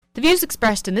The views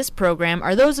expressed in this program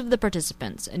are those of the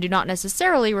participants and do not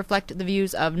necessarily reflect the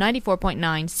views of 94.9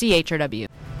 CHRW.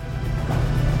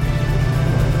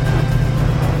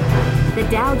 The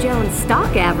Dow Jones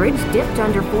stock average dipped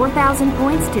under 4,000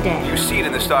 points today. You see it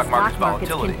in the stock market's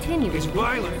volatility. It's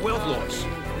violent wealth loss.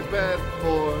 It's bad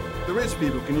for the rich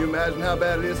people. Can you imagine how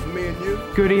bad it is for me and you?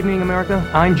 Good evening, America.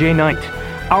 I'm Jay Knight.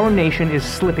 Our nation is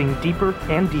slipping deeper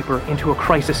and deeper into a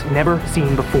crisis never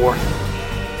seen before.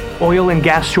 Oil and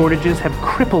gas shortages have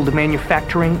crippled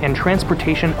manufacturing and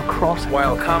transportation across...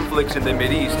 While conflicts in the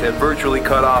Mideast have virtually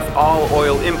cut off all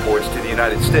oil imports to the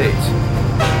United States.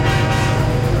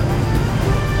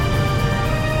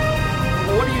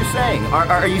 What are you saying?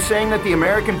 Are you saying that the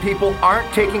American people aren't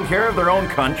taking care of their own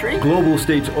country? Global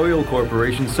States Oil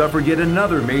Corporation suffered yet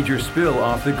another major spill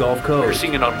off the Gulf Coast. We're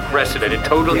seeing an unprecedented,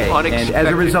 totally unexpected And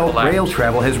as a result, collapse. rail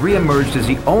travel has reemerged as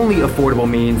the only affordable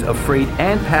means of freight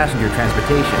and passenger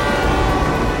transportation.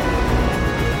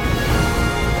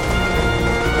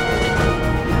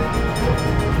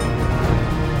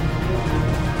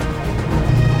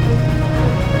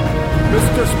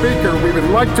 Mr. Speaker, we would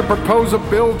like to propose a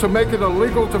bill to make it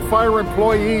illegal to fire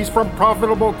employees from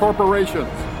profitable corporations.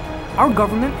 Our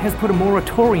government has put a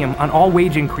moratorium on all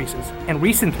wage increases and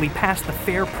recently passed the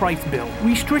Fair Price Bill,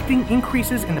 restricting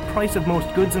increases in the price of most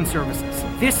goods and services.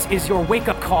 This is your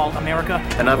wake-up call, America.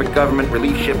 Another government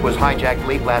relief ship was hijacked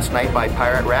late last night by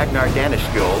pirate Ragnar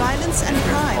Daneskjöld. Violence and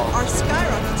crime are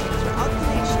skyrocketing throughout the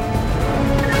nation.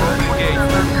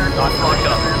 Engaged. Not locked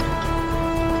up.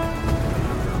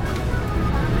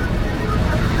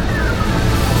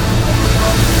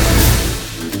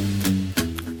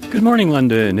 Good morning,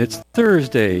 London. It's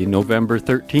Thursday, November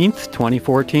 13th,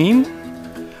 2014.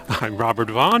 I'm Robert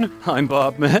Vaughn. I'm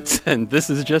Bob Metz, and this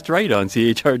is Just Right on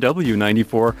CHRW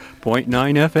 94.9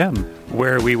 FM.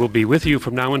 Where we will be with you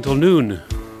from now until noon.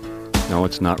 No,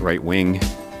 it's not right wing.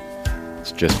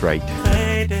 It's just right.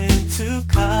 Fade into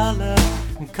color,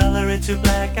 and color into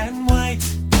black and white.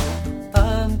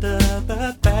 Under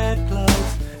the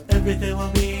bedclothes, everything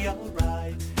will be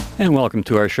alright. And welcome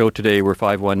to our show today, where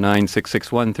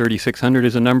 519-661-3600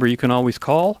 is a number you can always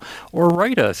call or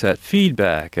write us at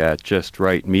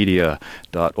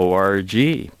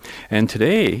feedback@justrightmedia.org. And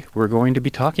today we're going to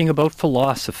be talking about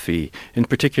philosophy, in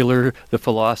particular the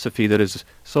philosophy that has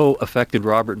so affected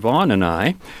Robert Vaughn and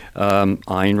I,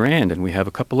 Ayn Rand. And we have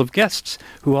a couple of guests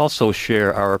who also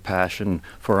share our passion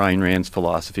for Ayn Rand's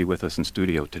philosophy with us in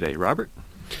studio today. Robert?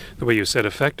 The way you said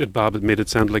affected, Bob, it made it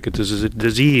sound like a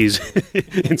disease.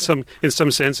 in some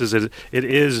senses, it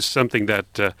is something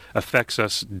that affects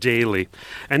us daily.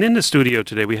 And in the studio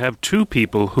today, we have two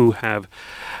people who have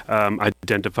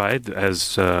identified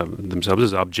as themselves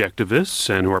as objectivists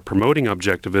and who are promoting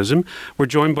objectivism. We're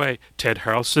joined by Ted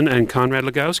Harrelson and Conrad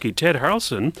Legowski. Ted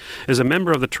Harrelson is a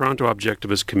member of the Toronto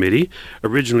Objectivist Committee,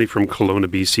 originally from Kelowna,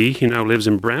 BC. He now lives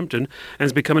in Brampton and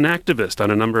has become an activist on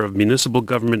a number of municipal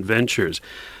government ventures.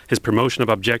 His promotion of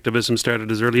objectivism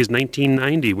started as early as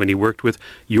 1990 when he worked with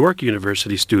York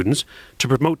University students to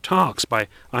promote talks by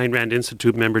Ayn Rand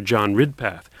Institute member John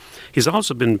Ridpath. He's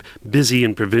also been busy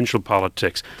in provincial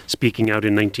politics, speaking out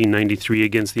in 1993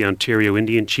 against the Ontario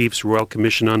Indian Chiefs Royal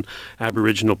Commission on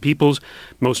Aboriginal Peoples.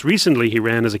 Most recently, he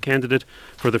ran as a candidate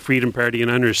for the Freedom Party, and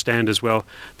I understand as well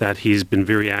that he's been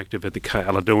very active at the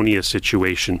Caledonia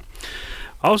situation.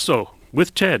 Also,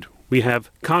 with Ted, we have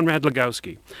Conrad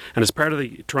Legowski. And as part of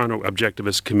the Toronto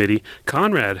Objectivist Committee,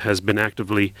 Conrad has been active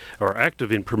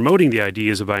in promoting the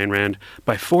ideas of Ayn Rand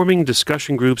by forming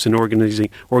discussion groups and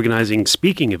organizing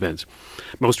speaking events.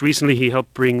 Most recently, he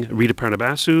helped bring Rita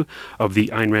Parnabasu of the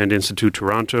Ayn Rand Institute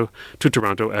to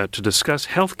Toronto to discuss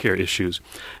healthcare issues.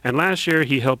 And last year,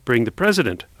 he helped bring the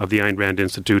president of the Ayn Rand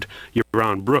Institute,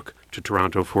 Yaron Brook, to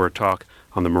Toronto for a talk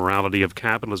on the morality of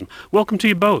capitalism. Welcome to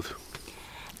you both.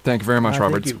 Thank you very much,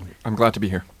 Robert. I'm glad to be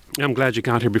here. I'm glad you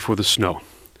got here before the snow.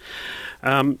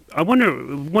 I wonder,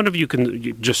 one of you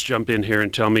can just jump in here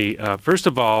and tell me, first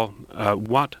of all,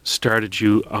 what started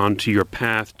you onto your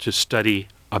path to study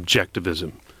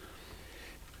objectivism?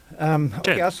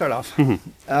 Okay, I'll start off.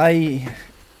 I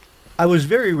was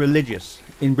very religious.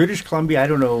 In British Columbia, I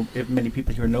don't know if many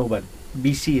people here know, but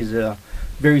BC is a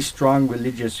very strong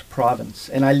religious province.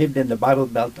 And I lived in the Bible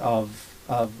Belt of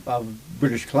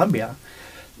British Columbia,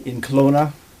 in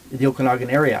Kelowna, the Okanagan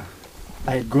area.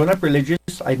 I had grown up religious.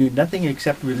 I knew nothing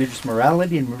except religious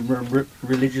morality and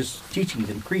religious teachings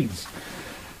and creeds.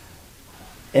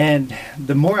 And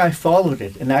the more I followed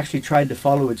it and actually tried to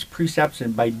follow its precepts,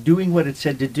 and by doing what it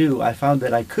said to do, I found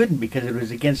that I couldn't because it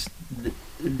was against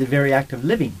the very act of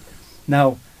living.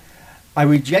 Now, I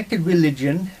rejected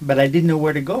religion, but I didn't know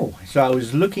where to go. So I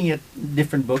was looking at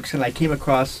different books, and I came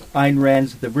across Ayn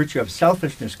Rand's The Virtue of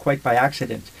Selfishness quite by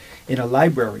accident in a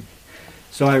library.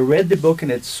 So I read the book,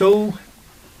 and it so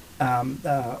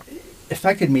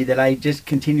affected me that I just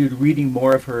continued reading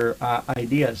more of her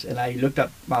ideas. And I looked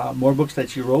up more books that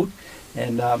she wrote,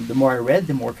 and the more I read,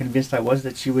 the more convinced I was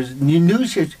that she knew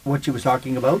what she was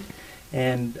talking about,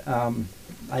 and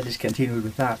I just continued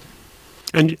with that.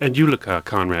 And you,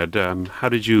 Conrad, how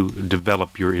did you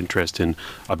develop your interest in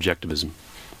objectivism?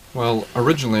 Well,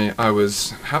 originally I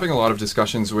was having a lot of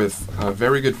discussions with a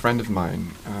very good friend of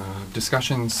mine,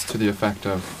 discussions to the effect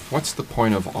of, what's the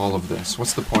point of all of this?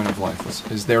 What's the point of life?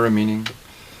 Is there a meaning?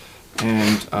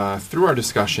 And through our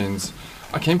discussions,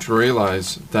 I came to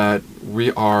realize that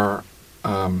we are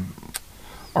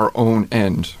our own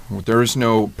end. There is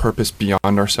no purpose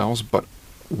beyond ourselves, but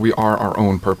we are our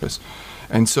own purpose.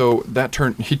 And so that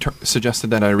he suggested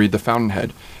that I read The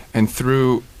Fountainhead, and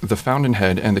through The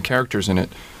Fountainhead and the characters in it,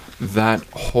 that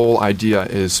whole idea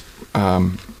is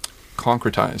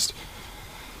concretized.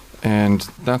 And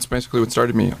that's basically what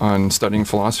started me on studying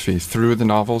philosophy. Through the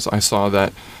novels, I saw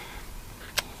that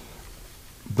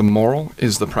the moral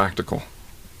is the practical.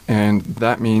 And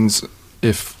that means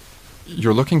if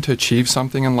you're looking to achieve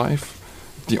something in life,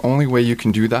 the only way you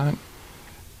can do that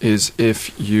is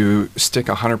if you stick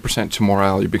 100% to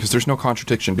morality, because there's no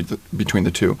contradiction between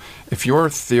the two. If your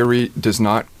theory does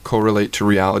not correlate to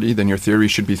reality, then your theory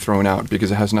should be thrown out, because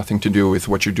it has nothing to do with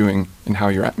what you're doing and how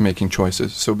you're making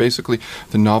choices. So basically,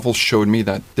 the novel showed me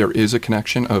that there is a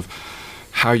connection of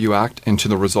how you act and to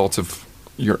the results of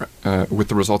your with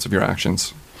the results of your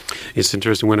actions. It's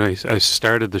interesting. When I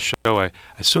started the show, I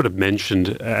sort of mentioned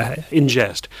in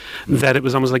jest that it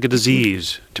was almost like a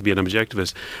disease to be an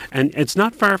objectivist. And it's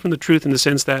not far from the truth in the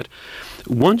sense that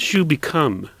once you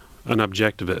become an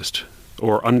objectivist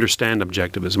or understand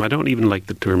objectivism, I don't even like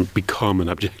the term become an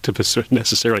objectivist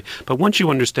necessarily, but once you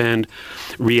understand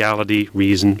reality,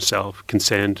 reason, self,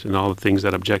 consent, and all the things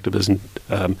that objectivism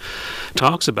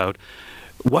talks about,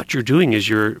 what you're doing is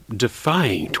you're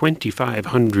defying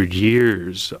 2,500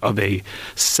 years of a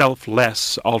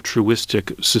selfless,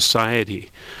 altruistic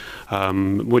society.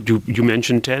 What you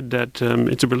mentioned, Ted, that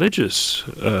it's a religious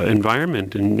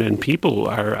environment, and people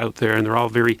are out there, and they're all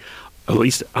very, at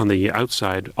least on the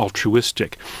outside,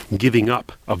 altruistic, giving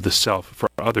up of the self for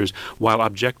others, while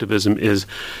objectivism is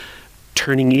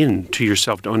turning in to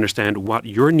yourself to understand what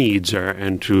your needs are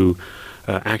and to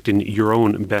act in your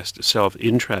own best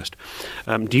self-interest.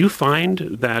 Do you find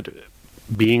that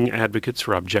being advocates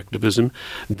for objectivism,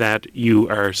 that you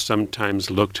are sometimes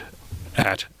looked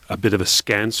at a bit of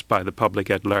askance by the public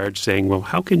at large, saying, well,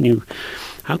 how can you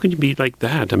be like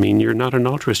that? I mean, you're not an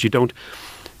altruist.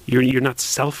 You're not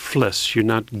selfless. You're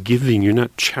not giving. You're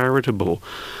not charitable.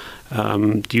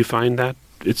 Do you find that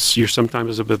you're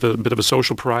sometimes a bit of a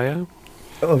social pariah?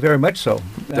 Oh, very much so.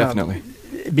 Definitely.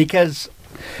 Because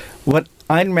what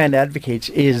Ayn Rand advocates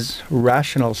is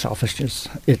rational selfishness.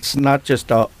 It's not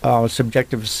just a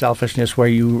subjective selfishness where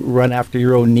you run after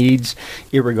your own needs,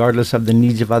 irregardless of the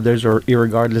needs of others or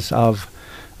irregardless of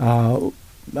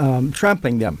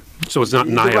trampling them. So it's not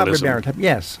nihilism. Robert Barron,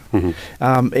 yes.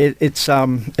 Mm-hmm.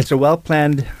 It's a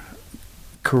well-planned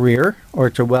career, or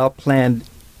it's a well-planned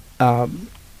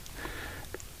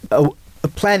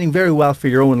planning very well for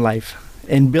your own life.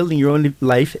 And building your own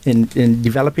life and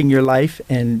developing your life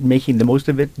and making the most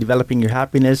of it, developing your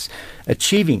happiness,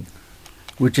 achieving,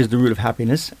 which is the root of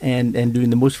happiness, and doing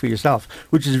the most for yourself,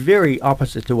 which is very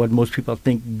opposite to what most people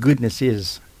think goodness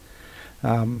is.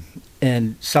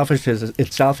 And selfishness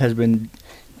itself has been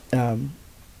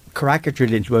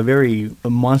caricatured into a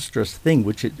monstrous thing,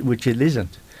 which it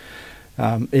isn't.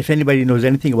 If anybody knows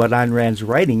anything about Ayn Rand's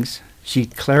writings, she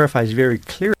clarifies very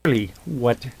clearly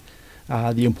what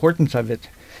the importance of it.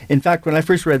 In fact, when I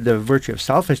first read The Virtue of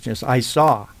Selfishness, I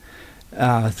saw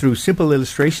through simple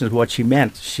illustrations what she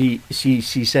meant. She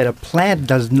said a plant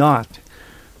does not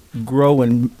grow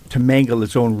to mangle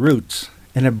its own roots,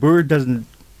 and a bird doesn't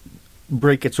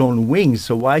break its own wings.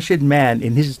 So why should man,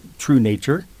 in his true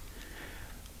nature,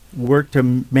 work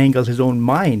to mangle his own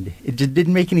mind? It just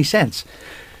didn't make any sense.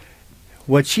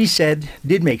 What she said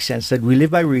did make sense, that we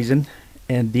live by reason,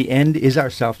 and the end is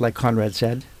ourself, like Conrad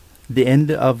said. The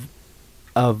end of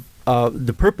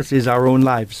the purpose is our own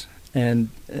lives, and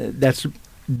that's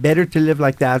better to live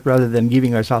like that rather than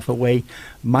giving ourselves away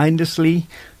mindlessly,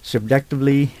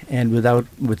 subjectively, and without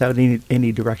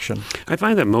any direction. I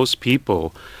find that most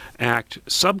people act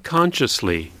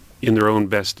subconsciously in their own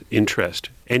best interest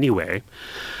anyway,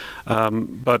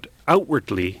 but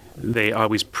outwardly, they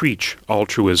always preach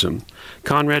altruism.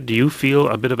 Conrad, do you feel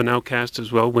a bit of an outcast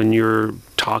as well when you're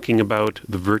talking about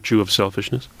the virtue of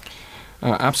selfishness?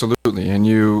 Absolutely, and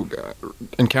you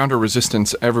encounter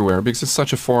resistance everywhere because it's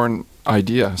such a foreign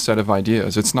set of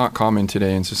ideas. It's not common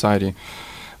today in society.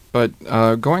 But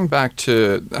going back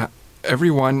to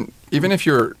everyone, even if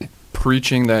you're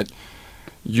preaching that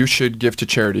you should give to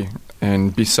charity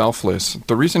and be selfless,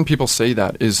 the reason people say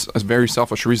that is a very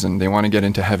selfish reason. They want to get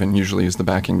into heaven, usually, is the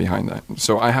backing behind that.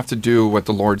 So I have to do what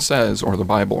the Lord says, or the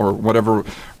Bible, or whatever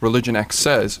religion X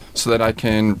says, so that I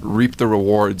can reap the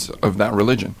rewards of that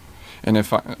religion. And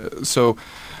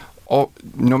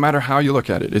no matter how you look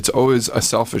at it, it's always a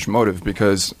selfish motive,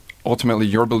 because ultimately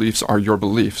your beliefs are your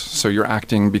beliefs. So you're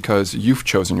acting because you've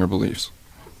chosen your beliefs.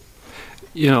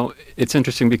 You know, it's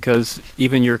interesting because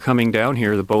even you're coming down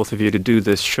here, the both of you, to do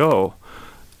this show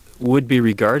would be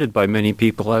regarded by many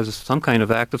people as some kind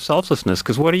of act of selflessness.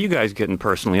 Because what are you guys getting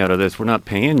personally out of this? We're not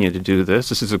paying you to do this.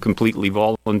 This is a completely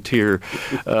volunteer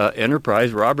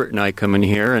enterprise. Robert and I come in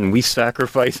here and we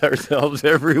sacrifice ourselves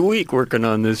every week working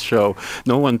on this show.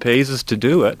 No one pays us to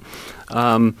do it.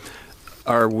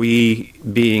 Are we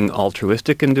being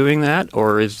altruistic in doing that,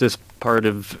 or is this part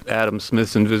of Adam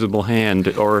Smith's invisible hand,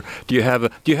 or do you have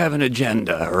an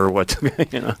agenda, or what?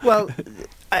 Well,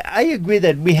 I agree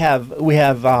that we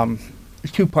have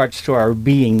two parts to our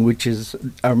being, which is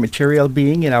our material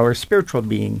being and our spiritual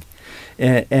being,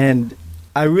 and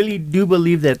I really do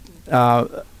believe that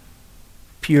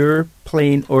pure,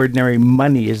 plain, ordinary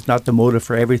money is not the motive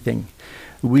for everything.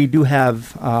 We do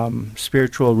have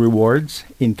spiritual rewards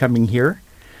in coming here.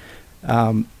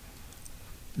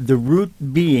 The root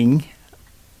being,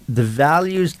 the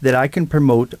values that I can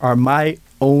promote are my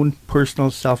own personal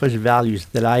selfish values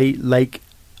that I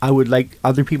would like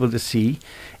other people to see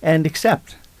and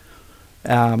accept.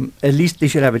 At least they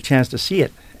should have a chance to see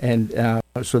it. And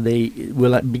so they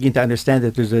will begin to understand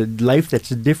that there's a life that's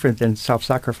different than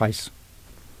self-sacrifice.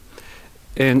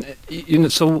 And,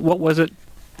 so what was it?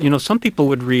 Some people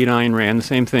would read Ayn Rand, the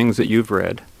same things that you've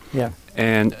read. Yeah.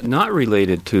 And not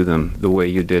related to them the way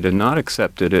you did, and not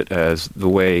accepted it as the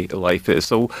way life is.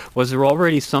 So was there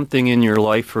already something in your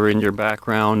life or in your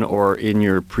background or in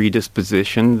your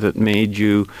predisposition that made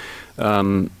you,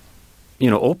 open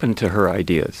to her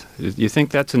ideas? Do you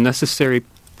think that's a necessary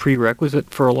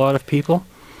prerequisite for a lot of people?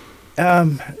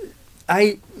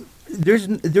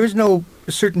 There's no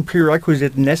certain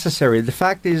prerequisite necessary. The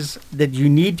fact is that you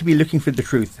need to be looking for the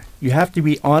truth. You have to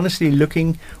be honestly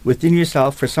looking within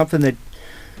yourself for something that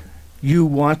you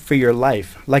want for your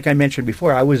life. Like I mentioned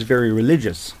before, I was very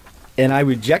religious, and I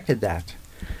rejected that.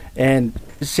 And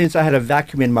since I had a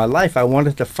vacuum in my life, I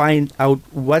wanted to find out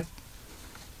what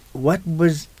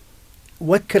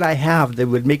could I have that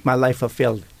would make my life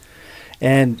fulfilled.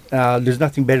 And there's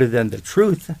nothing better than the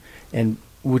truth, and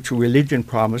which religion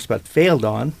promised but failed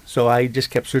on. So I just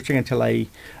kept searching until I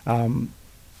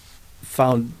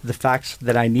found the facts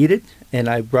that I needed, and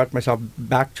I brought myself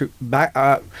to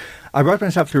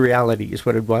reality, is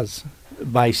what it was,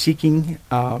 by seeking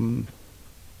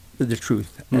the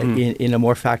truth in a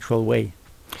more factual way.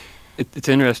 It's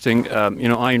interesting.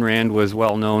 Ayn Rand was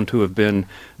well known to have been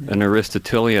an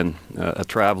Aristotelian, a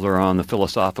traveler on the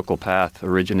philosophical path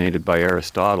originated by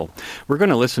Aristotle. We're going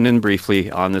to listen in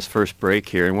briefly on this first break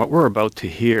here, and what we're about to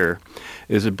hear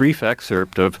is a brief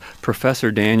excerpt of Professor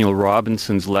Daniel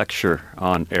Robinson's lecture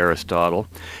on Aristotle,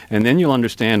 and then you'll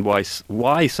understand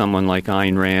why someone like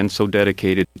Ayn Rand, so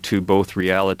dedicated to both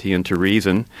reality and to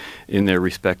reason in their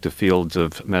respective fields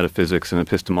of metaphysics and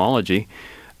epistemology,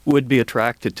 would be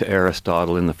attracted to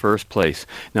Aristotle in the first place.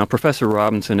 Now, Professor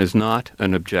Robinson is not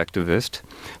an objectivist,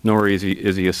 nor is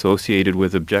he associated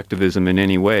with objectivism in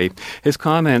any way. His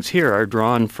comments here are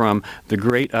drawn from the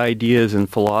Great Ideas in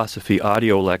Philosophy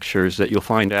audio lectures that you'll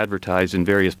find advertised in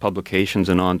various publications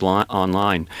and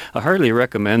online. I hardly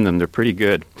recommend them. They're pretty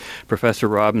good. Professor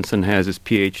Robinson has his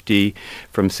PhD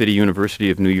from City University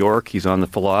of New York. He's on the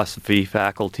philosophy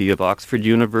faculty of Oxford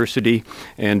University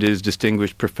and is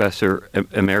Distinguished Professor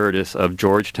Emeritus of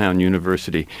Georgetown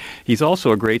University. He's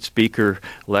also a great speaker,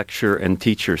 lecturer, and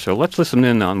teacher. So let's listen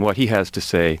in on what he has to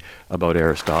say about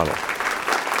Aristotle.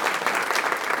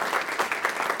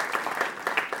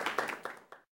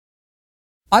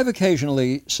 I've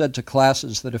occasionally said to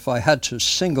classes that if I had to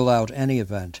single out any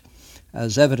event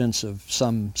as evidence of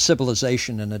some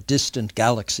civilization in a distant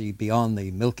galaxy beyond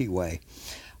the Milky Way,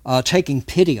 taking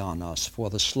pity on us for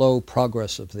the slow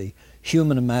progress of the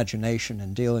human imagination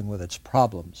in dealing with its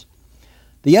problems,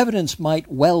 the evidence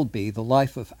might well be the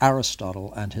life of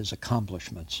Aristotle and his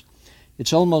accomplishments.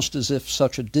 It's almost as if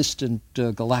such a distant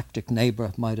galactic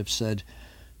neighbor might have said,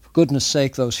 "For goodness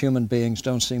sake, those human beings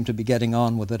don't seem to be getting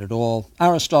on with it at all.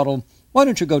 Aristotle, why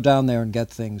don't you go down there and get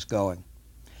things going?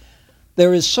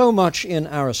 There is so much in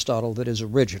Aristotle that is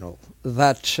original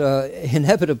that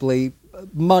inevitably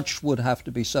much would have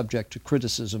to be subject to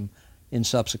criticism in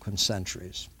subsequent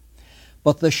centuries.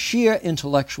 But the sheer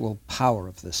intellectual power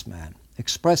of this man,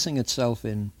 expressing itself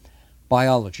in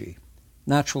biology,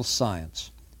 natural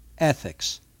science,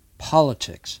 ethics,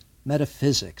 politics,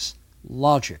 metaphysics,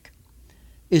 logic,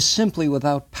 is simply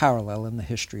without parallel in the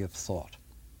history of thought.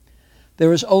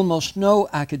 There is almost no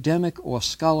academic or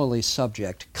scholarly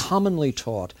subject commonly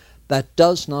taught that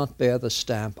does not bear the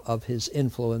stamp of his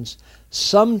influence,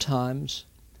 sometimes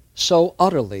so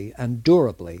utterly and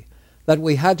durably that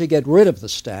we had to get rid of the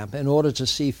stamp in order to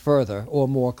see further or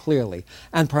more clearly,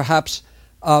 and perhaps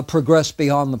progress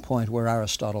beyond the point where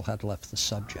Aristotle had left the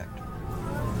subject.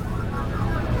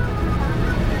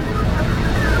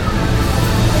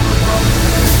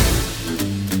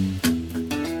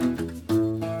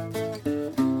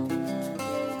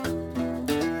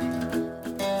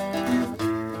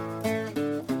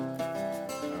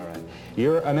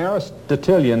 You're an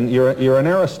Aristotelian, you're an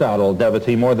Aristotle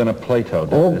devotee more than a Plato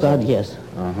devotee. Oh, God, yes.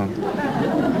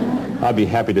 I'd be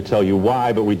happy to tell you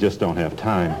why, but we just don't have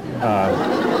time.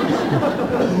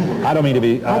 I don't mean to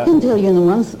be... I can tell you in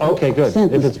one okay, good,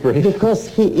 sentence, if it's brief. Because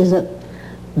he is a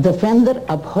defender,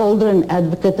 upholder, and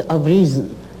advocate of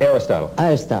reason.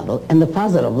 Aristotle, and the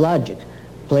father of logic.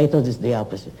 Plato is the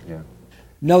opposite. Yeah.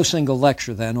 No single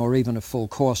lecture, then, or even a full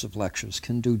course of lectures,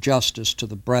 can do justice to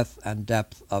the breadth and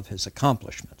depth of his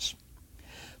accomplishments.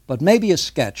 But maybe a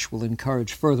sketch will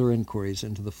encourage further inquiries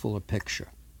into the fuller picture.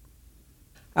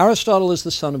 Aristotle is the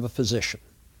son of a physician.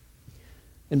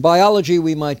 In biology,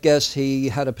 we might guess he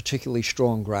had a particularly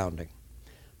strong grounding,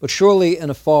 but surely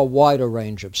in a far wider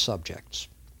range of subjects.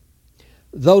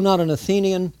 Though not an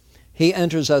Athenian, he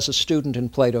enters as a student in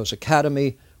Plato's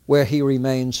academy, where he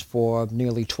remains for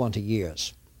nearly 20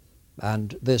 years.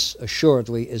 And this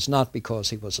assuredly is not because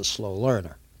he was a slow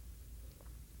learner.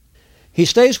 He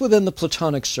stays within the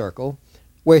Platonic circle,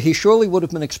 where he surely would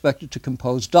have been expected to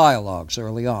compose dialogues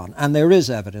early on, and there is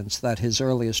evidence that his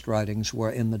earliest writings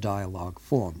were in the dialogue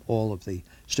form. All of the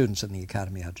students in the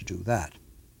academy had to do that.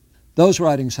 Those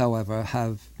writings, however,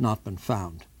 have not been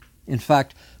found. In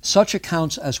fact, such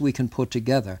accounts as we can put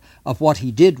together of what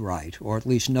he did write, or at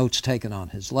least notes taken on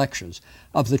his lectures,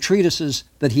 of the treatises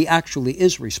that he actually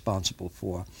is responsible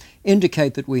for,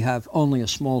 indicate that we have only a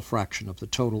small fraction of the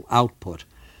total output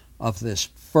of this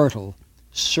fertile,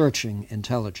 searching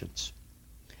intelligence.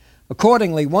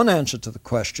 Accordingly, one answer to the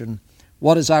question,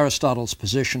 what is Aristotle's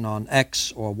position on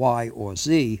X or Y or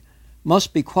Z,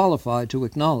 must be qualified to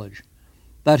acknowledge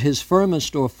that his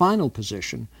firmest or final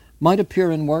position might appear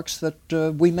in works that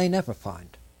we may never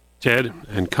find. Ted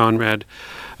and Conrad,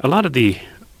 a lot of the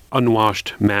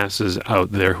unwashed masses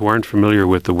out there who aren't familiar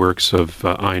with the works of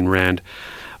Ayn Rand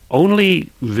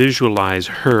only visualize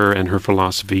her and her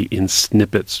philosophy in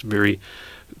snippets, very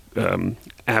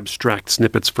abstract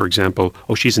snippets. For example,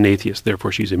 oh, she's an atheist,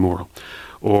 therefore she's immoral.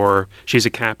 Or she's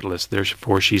a capitalist,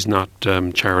 therefore she's not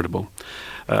charitable.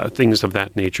 Things of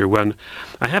that nature. When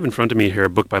I have in front of me here a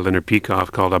book by Leonard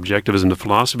Peikoff called Objectivism, the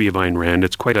Philosophy of Ayn Rand.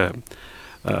 It's quite an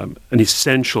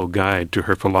essential guide to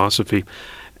her philosophy.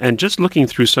 And just looking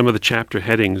through some of the chapter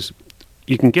headings,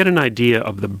 you can get an idea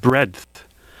of the breadth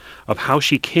of how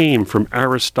she came from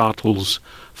Aristotle's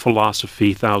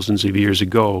philosophy thousands of years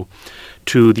ago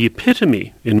to the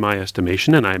epitome, in my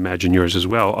estimation, and I imagine yours as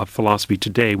well, of philosophy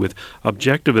today with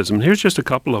objectivism. And here's just a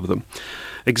couple of them.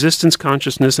 Existence,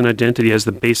 consciousness, and identity as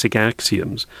the basic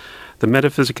axioms. The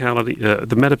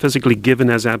metaphysically given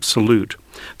as absolute.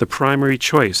 The primary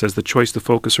choice as the choice to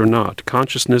focus or not.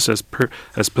 Consciousness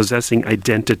as possessing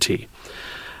identity.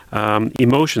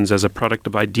 Emotions as a product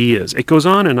of ideas. It goes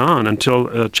on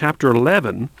until chapter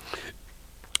 11.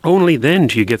 Only then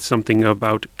do you get something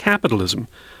about capitalism.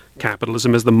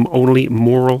 Capitalism as the only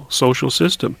moral social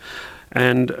system.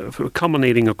 And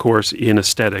culminating, of course, in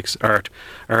aesthetics, art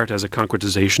as a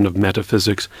concretization of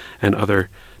metaphysics and other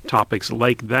topics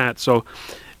like that. So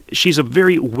she's a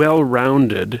very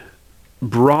well-rounded,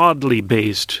 broadly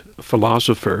based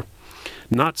philosopher,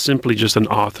 not simply just an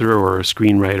author or a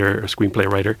screenwriter or a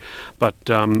screenplay writer, but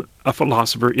a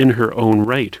philosopher in her own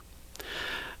right.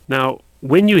 Now,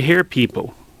 when you hear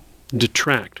people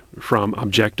detract from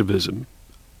objectivism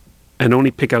and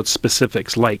only pick out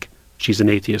specifics like she's an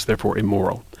atheist, therefore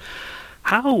immoral,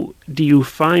 how do you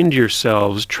find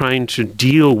yourselves trying to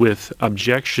deal with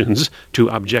objections to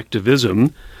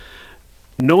objectivism,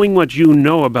 knowing what you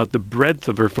know about the breadth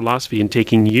of her philosophy and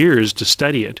taking years to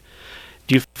study it?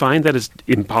 Do you find that it's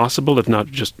impossible, if not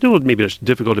just, maybe it's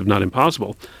difficult, if not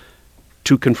impossible,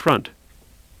 to confront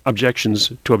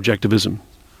objections to objectivism?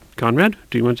 Conrad,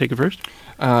 do you want to take it first?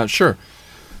 Sure.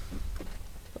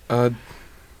 There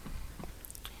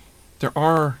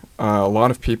are a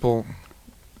lot of people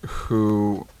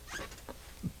who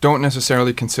don't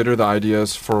necessarily consider the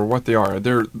ideas for what they are.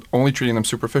 They're only treating them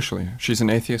superficially. She's an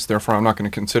atheist, therefore I'm not going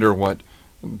to consider what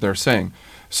they're saying.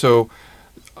 So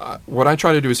what I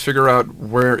try to do is figure out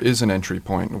where is an entry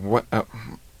point. What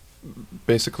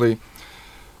basically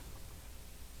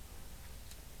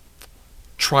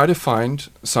try to find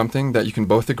something that you can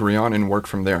both agree on and work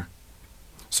from there.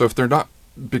 So if they're not,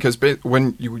 because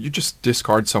when you just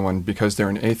discard someone because they're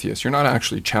an atheist, you're not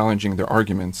actually challenging their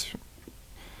arguments.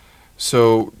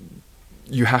 So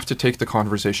you have to take the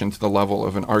conversation to the level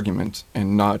of an argument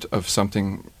and not of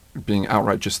something being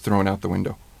outright just thrown out the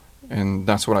window. And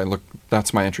that's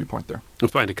that's my entry point there. We'll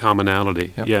find a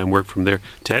commonality, and work from there.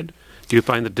 Ted, do you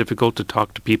find it difficult to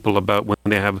talk to people about when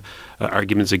they have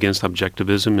arguments against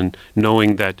objectivism, and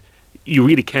knowing that you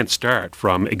really can't start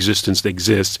from existence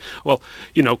exists? Well,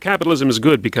 capitalism is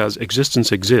good because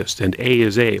existence exists and A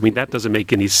is A. I mean, that doesn't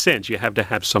make any sense. You have to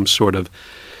have some sort of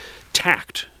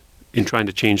tact in trying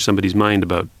to change somebody's mind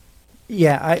about.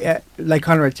 Yeah, I like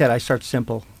Conrad said, I start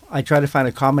simple. I try to find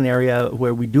a common area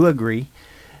where we do agree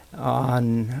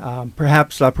on.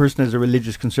 Perhaps a person is a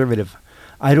religious conservative.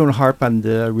 I don't harp on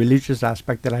the religious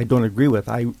aspect that I don't agree with.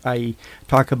 I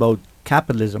talk about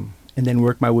capitalism and then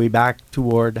work my way back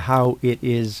toward how it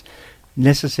is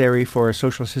necessary for a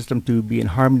social system to be in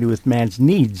harmony with man's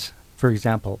needs, for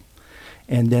example.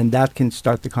 And then that can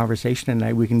start the conversation,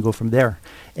 and we can go from there.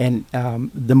 And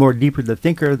the more deeper the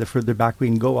thinker, the further back we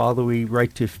can go, all the way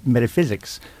right to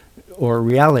metaphysics or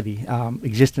reality.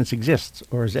 Existence exists,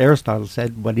 or as Aristotle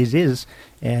said, what is.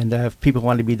 And if people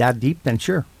want to be that deep, then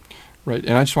sure. Right,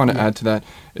 and I just want to add to that,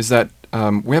 is that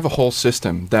we have a whole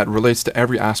system that relates to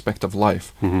every aspect of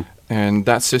life. Mm-hmm. And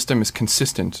that system is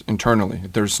consistent internally.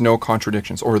 There's no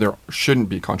contradictions, or there shouldn't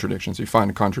be contradictions. If you find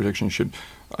a contradiction, you should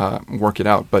work it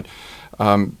out. But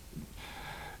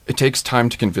it takes time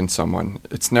to convince someone.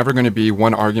 It's never going to be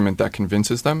one argument that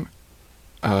convinces them.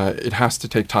 It has to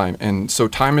take time. And so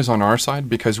time is on our side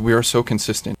because we are so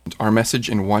consistent. Our message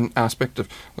in one aspect of,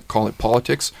 call it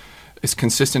politics, is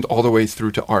consistent all the way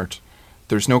through to art.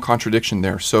 There's no contradiction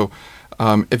there. So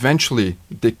eventually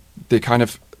they kind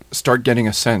of start getting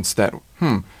a sense that,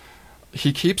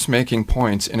 he keeps making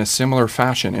points in a similar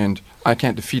fashion and I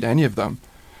can't defeat any of them.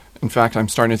 In fact, I'm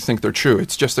starting to think they're true.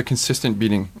 It's just a consistent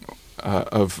beating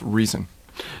of reason.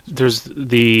 There's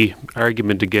the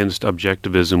argument against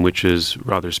objectivism, which is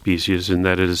rather specious, in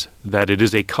that it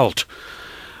is a cult,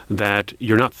 that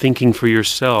you're not thinking for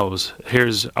yourselves.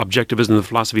 Here's Objectivism, the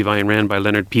Philosophy of Ayn Rand by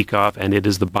Leonard Peikoff, and it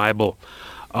is the Bible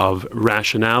of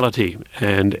rationality,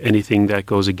 and anything that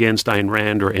goes against Ayn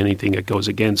Rand or anything that goes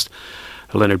against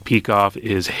Leonard Peikoff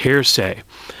is hearsay.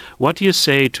 What do you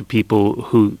say to people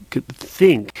who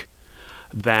think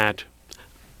that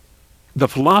the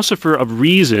philosopher of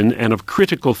reason and of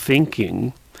critical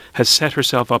thinking has set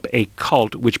herself up a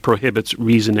cult which prohibits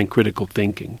reason and critical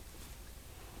thinking?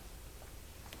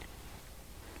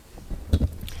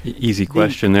 Easy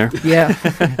question there. Yeah.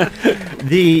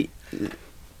 The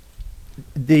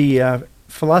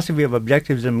philosophy of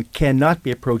objectivism cannot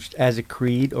be approached as a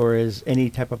creed or as any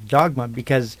type of dogma,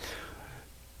 because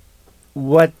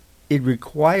what it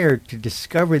required to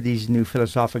discover these new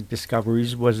philosophic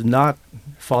discoveries was not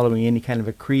following any kind of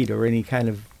a creed or any kind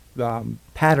of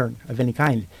pattern of any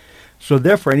kind. So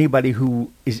therefore, anybody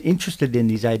who is interested in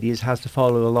these ideas has to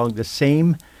follow along the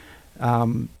same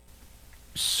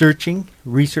searching,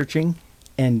 researching,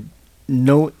 and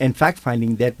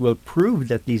fact-finding that will prove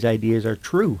that these ideas are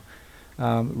true,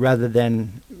 rather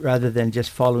than just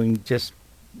following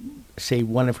say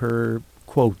one of her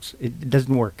quotes. It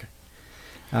doesn't work.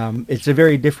 It's a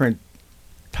very different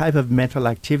type of mental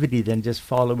activity than just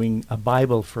following a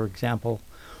Bible, for example,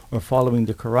 or following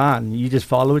the Quran. You just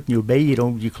follow it and you obey.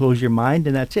 You close your mind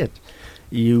and that's it.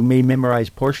 You may memorize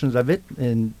portions of it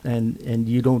and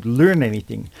you don't learn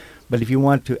anything. But if you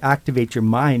want to activate your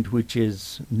mind, which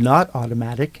is not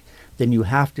automatic, then you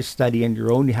have to study on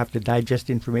your own. You have to digest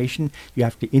information. You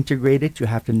have to integrate it. You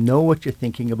have to know what you're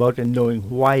thinking about and knowing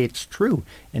why it's true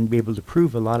and be able to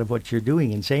prove a lot of what you're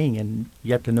doing and saying, and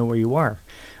you have to know where you are.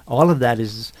 All of that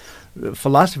is,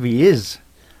 philosophy is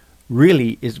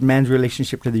man's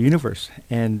relationship to the universe.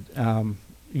 And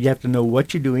you have to know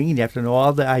what you're doing, and you have to know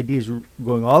all the ideas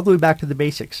going all the way back to the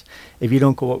basics. If you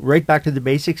don't go right back to the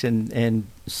basics and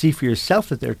see for yourself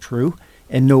that they're true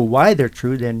and know why they're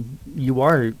true, then you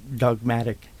are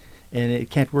dogmatic and it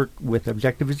can't work with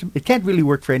objectivism. It can't really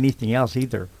work for anything else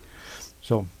either.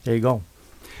 So there you go.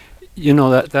 You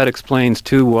know, that explains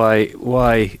too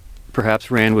why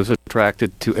perhaps Rand was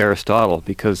attracted to Aristotle,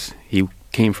 because he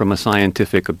came from a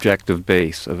scientific objective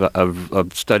base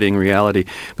of studying reality.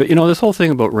 But you know, this whole thing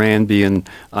about Rand being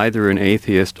either an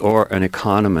atheist or an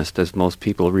economist, as most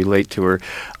people relate to her,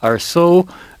 are so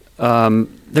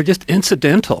they're just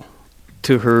incidental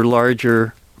to her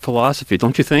larger philosophy,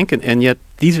 don't you think? And yet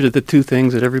these are the two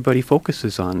things that everybody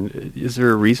focuses on. Is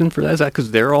there a reason for that? Is that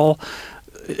because they're all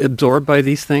absorbed by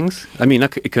these things? I mean,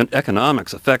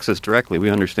 economics affects us directly. We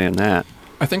understand that.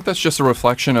 I think that's just a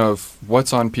reflection of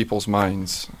what's on people's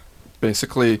minds.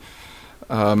 Basically,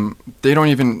 they don't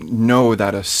even know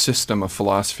that a system of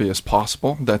philosophy is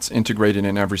possible that's integrated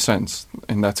in every sense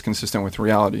and that's consistent with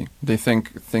reality. They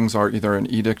think things are either an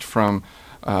edict from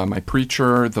my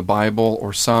preacher, the Bible,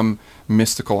 or some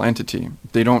mystical entity.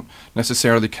 They don't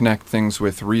necessarily connect things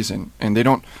with reason, and they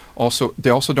also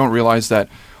don't realize that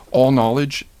all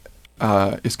knowledge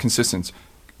is consistent.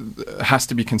 Has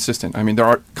to be consistent. I mean,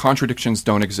 contradictions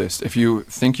don't exist. If you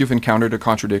think you've encountered a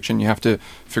contradiction, you have to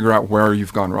figure out where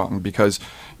you've gone wrong, because,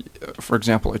 for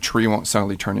example, a tree won't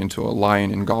suddenly turn into a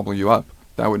lion and gobble you up.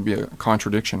 That would be a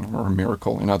contradiction, or a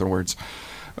miracle, in other words.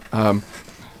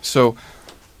 So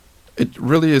it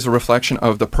really is a reflection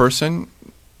of the person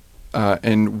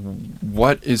and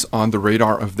what is on the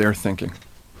radar of their thinking.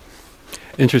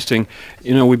 Interesting.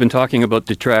 You know, we've been talking about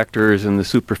detractors and the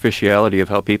superficiality of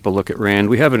how people look at Rand.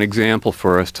 We have an example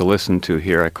for us to listen to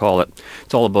here. I call it,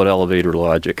 it's all about elevator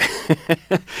logic,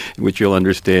 which you'll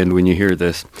understand when you hear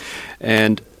this.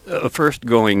 And first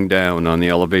going down on the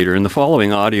elevator, in the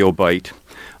following audio bite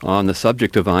on the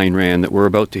subject of Ayn Rand that we're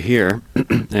about to hear,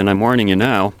 and I'm warning you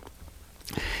now,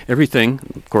 everything,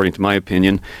 according to my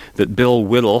opinion, that Bill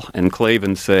Whittle and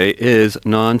Klavan say is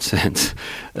nonsense.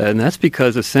 And that's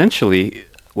because essentially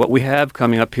what we have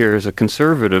coming up here is a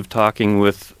conservative talking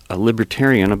with a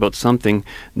libertarian about something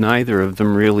neither of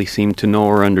them really seem to know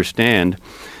or understand.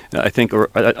 I think, or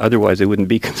otherwise they wouldn't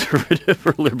be conservative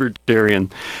or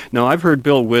libertarian. Now, I've heard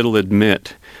Bill Whittle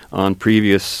admit on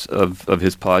previous of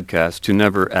his podcasts to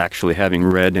never actually having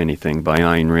read anything by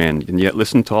Ayn Rand, and yet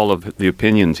listen to all of the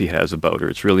opinions he has about her.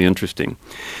 It's really interesting.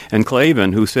 And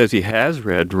Klavan, who says he has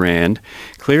read Rand,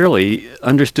 clearly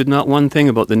understood not one thing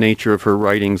about the nature of her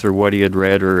writings or what he had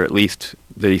read, or at least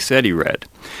that he said he read.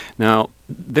 Now,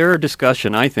 their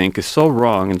discussion, I think, is so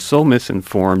wrong and so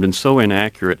misinformed and so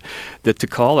inaccurate that to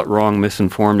call it wrong,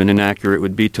 misinformed, and inaccurate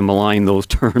would be to malign those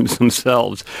terms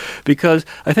themselves. Because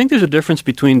I think there's a difference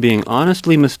between being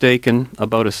honestly mistaken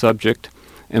about a subject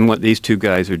and what these two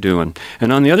guys are doing.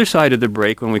 And on the other side of the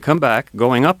break, when we come back,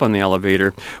 going up on the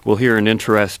elevator, we'll hear an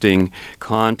interesting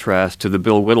contrast to the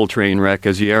Bill Whittle train wreck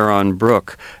as Yaron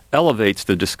Brook elevates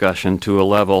the discussion to a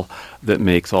level that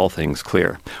makes all things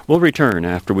clear. We'll return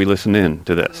after we listen in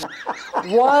to this.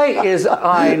 Why is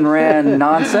Ayn Rand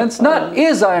nonsense? Not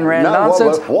is Ayn Rand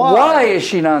nonsense. Why is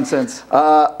she nonsense?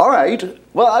 All right.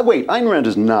 Well, wait. Ayn Rand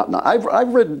is not.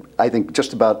 I've read, I think,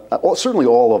 just about certainly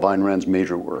all of Ayn Rand's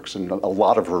major works and a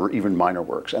lot of her even minor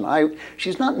works. And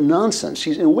she's not nonsense.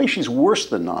 She's in a way she's worse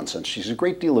than nonsense. She's a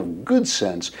great deal of good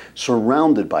sense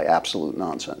surrounded by absolute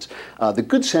nonsense. The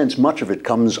good sense, much of it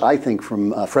comes, I think,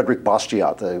 from Frederick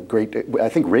Bastiat, the great, I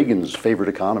think, Reagan's favorite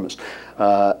economist.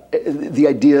 The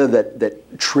idea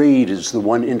that trade is the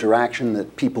one interaction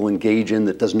that people engage in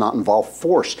that does not involve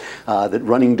force, that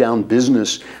running down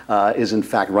business is in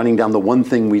fact running down the one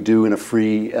thing we do in a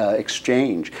free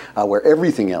exchange, where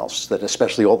everything else, that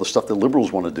especially all the stuff that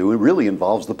liberals want to do, it really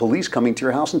involves the police coming to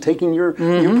your house and taking your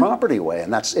property away,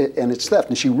 and that's it, and it's theft.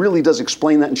 And she really does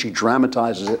explain that, and she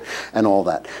dramatizes it and all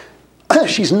that.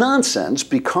 She's nonsense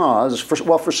because,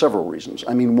 for several reasons.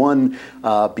 I mean, one,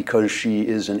 because she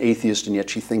is an atheist and yet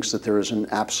she thinks that there is an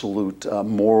absolute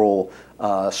moral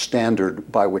standard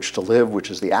by which to live,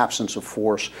 which is the absence of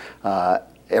force.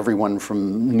 Everyone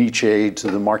from Nietzsche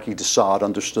to the Marquis de Sade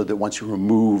understood that once you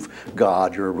remove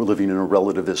God, you're living in a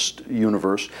relativist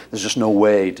universe. There's just no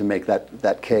way to make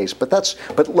that case. But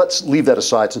let's leave that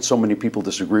aside since so many people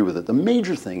disagree with it. The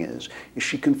major thing is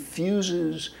she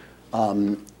confuses.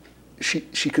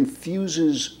 She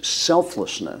confuses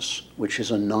selflessness, which is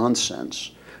a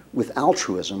nonsense, with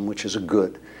altruism, which is a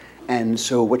good. And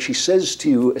so what she says to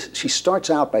you, she starts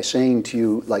out by saying to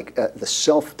you, like, the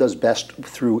self does best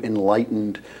through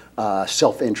enlightened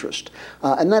self-interest.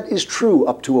 And that is true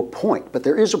up to a point, but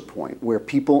there is a point where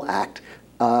people act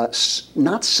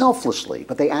not selflessly,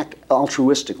 but they act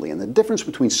altruistically. And the difference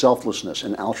between selflessness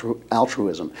and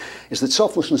altruism is that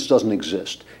selflessness doesn't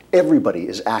exist. Everybody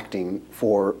is acting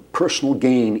for personal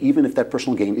gain, even if that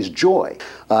personal gain is joy.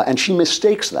 And she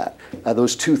mistakes that,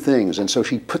 those two things. And so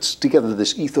she puts together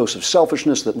this ethos of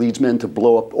selfishness that leads men to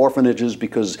blow up orphanages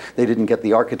because they didn't get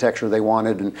the architecture they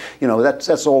wanted. And, you know,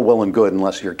 that's all well and good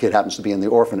unless your kid happens to be in the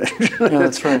orphanage. Yeah,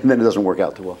 that's right. And then it doesn't work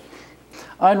out too well.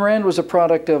 Ayn Rand was a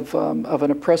product of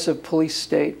an oppressive police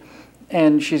state,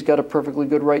 and she's got a perfectly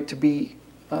good right to be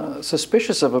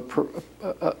suspicious of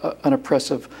an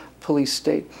oppressive police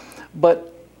state. But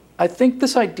I think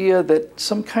this idea that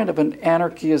some kind of an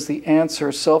anarchy is the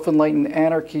answer, self-enlightened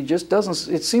anarchy, just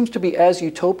doesn't, it seems to be as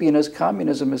utopian as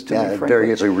communism is to me, frankly. There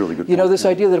is a really good point. You know, this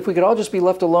idea that if we could all just be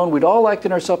left alone, we'd all act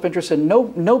in our self-interest, and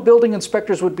no building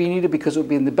inspectors would be needed because it would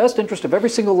be in the best interest of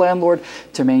every single landlord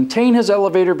to maintain his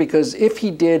elevator, because if he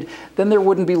did, then there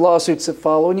wouldn't be lawsuits that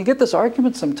follow. And you get this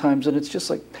argument sometimes, and it's just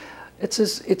like, it's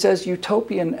as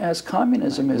utopian as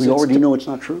communism is. We already know it's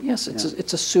not true. Yes,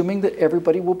 it's assuming that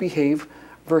everybody will behave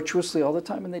virtuously all the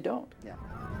time, and they don't. Yeah.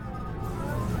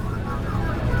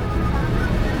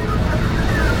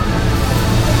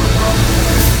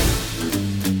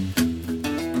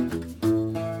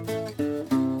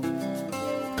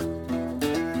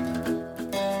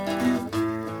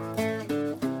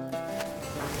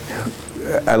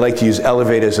 I like to use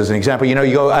elevators as an example. You know,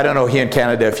 you go, I don't know here in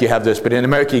Canada if you have this, but in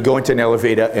America you go into an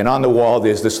elevator and on the wall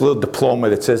there's this little diploma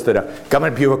that says that a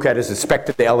government bureaucrat has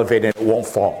inspected the elevator and it won't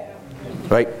fall.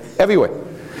 Right? Everywhere.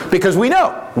 Because we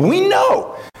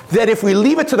know that if we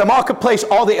leave it to the marketplace,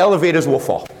 all the elevators will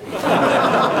fall.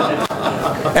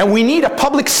 And we need a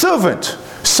public servant,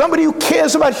 somebody who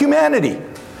cares about humanity,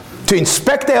 to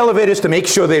inspect the elevators to make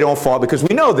sure they don't fall, because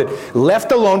we know that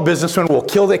left alone businessmen will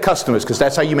kill their customers, because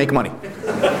that's how you make money.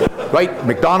 Right?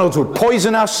 McDonald's would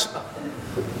poison us.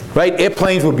 Right?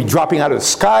 Airplanes would be dropping out of the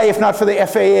sky if not for the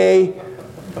FAA.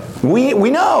 We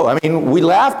know. I mean, we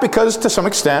laugh because to some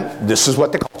extent this is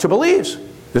what the culture believes.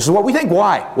 This is what we think.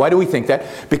 Why? Why do we think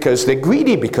that? Because they're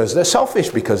greedy, because they're selfish,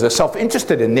 because they're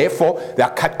self-interested, and therefore they'll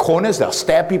cut corners, they'll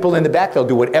stab people in the back, they'll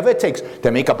do whatever it takes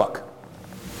to make a buck.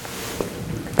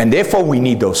 And therefore we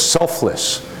need those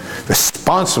selfless,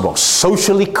 responsible,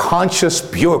 socially conscious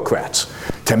bureaucrats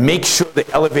to make sure the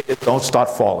elevators don't start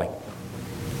falling.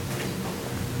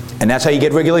 And that's how you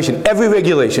get regulation. Every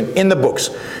regulation in the books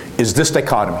is this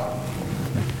dichotomy.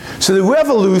 So the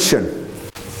revolution,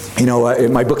 you know,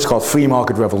 my book's called Free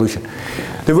Market Revolution.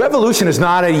 The revolution is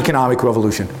not an economic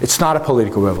revolution. It's not a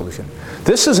political revolution.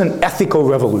 This is an ethical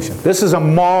revolution. This is a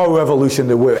moral revolution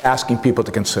that we're asking people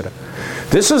to consider.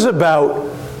 This is about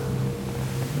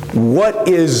what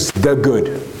is the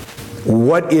good?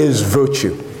 What is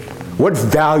virtue? What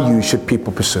values should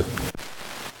people pursue?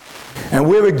 And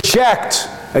we reject,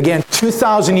 again,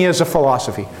 2,000 years of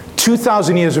philosophy,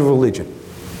 2,000 years of religion.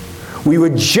 We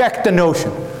reject the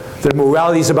notion that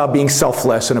morality is about being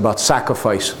selfless and about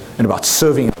sacrifice and about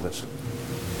serving others.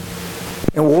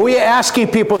 And what we're asking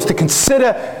people is to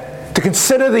consider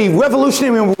the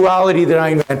revolutionary morality that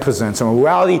Ayn Rand presents, a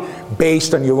morality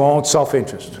based on your own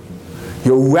self-interest,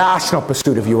 your rational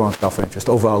pursuit of your own self-interest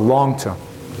over a long term.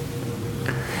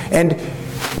 And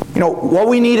you know, what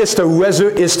we need is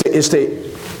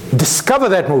to discover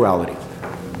that morality,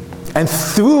 and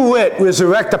through it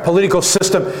resurrect a political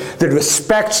system that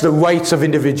respects the rights of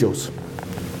individuals.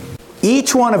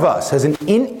 Each one of us has an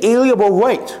inalienable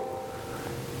right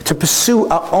to pursue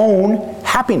our own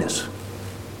happiness.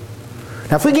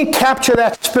 Now, if we can capture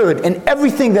that spirit and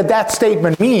everything that that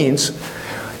statement means,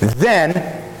 then,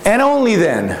 and only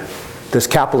then, does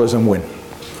capitalism win.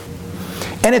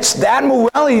 And it's that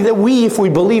morality that we, if we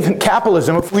believe in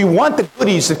capitalism, if we want the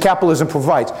goodies that capitalism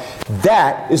provides,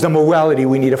 that is the morality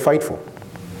we need to fight for.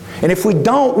 And if we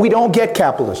don't get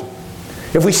capitalism.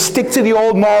 If we stick to the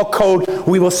old moral code,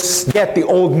 we will get the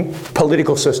old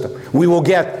political system. We will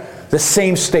get the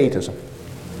same statism.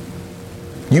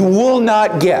 You will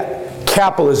not get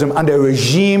capitalism under a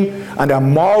regime, under a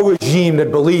moral regime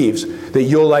that believes that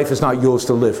your life is not yours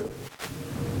to live.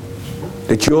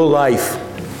 That your life,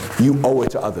 you owe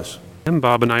it to others. And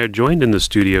Bob and I are joined in the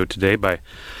studio today by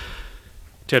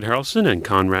Ted Harrelson and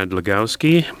Conrad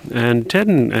Legowski. And Ted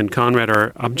and Conrad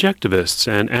are objectivists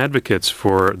and advocates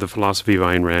for the philosophy of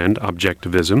Ayn Rand,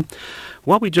 objectivism.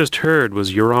 What we just heard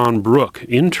was Yaron Brook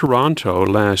in Toronto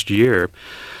last year,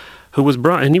 who was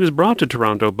brought to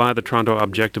Toronto by the Toronto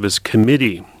Objectivist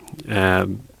Committee.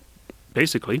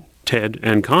 Basically, Ted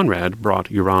and Conrad brought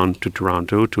Yaron to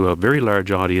Toronto to a very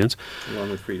large audience. Along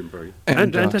with Freedom Party.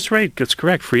 And that's right, that's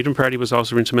correct. Freedom Party was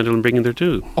also instrumental in bringing there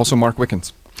too. Also Mark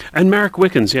Wickens. And Mark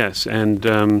Wickens, yes,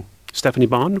 and Stephanie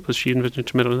Bond, was she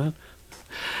instrumental in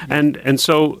that? And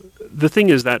so the thing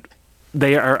is that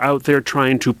they are out there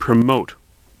trying to promote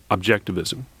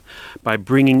objectivism by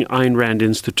bringing Ayn Rand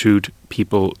Institute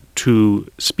people to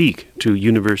speak to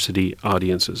university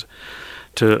audiences,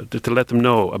 to let them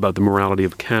know about the morality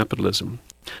of capitalism.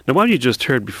 Now, what you just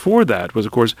heard before that was,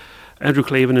 of course, Andrew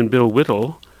Klavan and Bill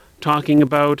Whittle talking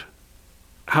about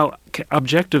how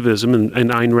objectivism and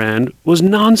Ayn Rand was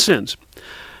nonsense.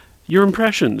 Your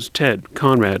impressions, Ted,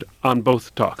 Conrad, on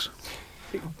both talks?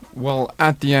 Well,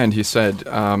 at the end, he said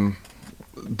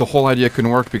the whole idea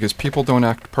couldn't work because people don't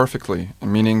act perfectly,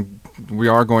 meaning we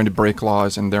are going to break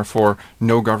laws and therefore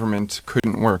no government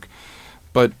couldn't work.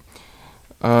 But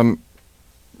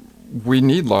we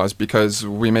need laws because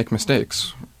we make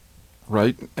mistakes,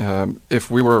 right? If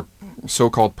we were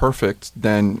so-called perfect,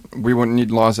 then we wouldn't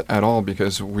need laws at all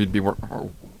because we'd be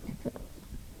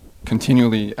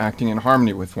continually acting in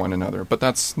harmony with one another. But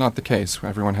that's not the case.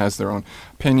 Everyone has their own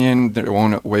opinion, their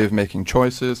own way of making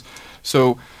choices.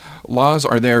 So laws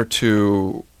are there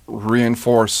to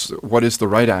reinforce what is the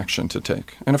right action to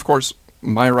take. And of course,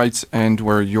 my rights end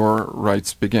where your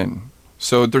rights begin.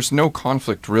 So there's no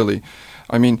conflict, really.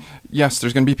 I mean, yes,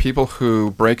 there's going to be people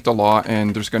who break the law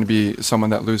and there's going to be someone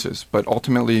that loses. But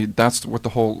ultimately, that's what the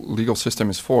whole legal system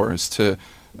is for, is to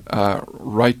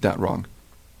right that wrong.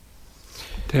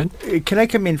 Ted? Can I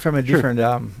come in from a different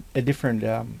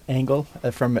angle,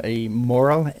 from a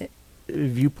moral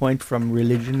viewpoint from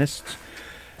religionists?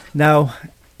 Now,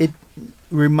 it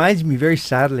reminds me very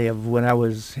sadly of when I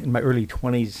was in my early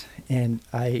 20s and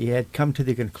I had come to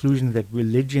the conclusion that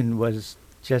religion was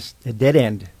just a dead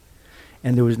end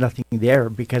and there was nothing there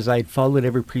because I'd followed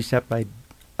every precept.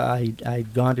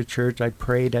 I'd gone to church, I'd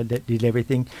prayed, I did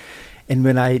everything. And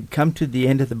when I'd come to the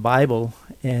end of the Bible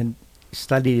and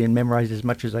studied and memorized as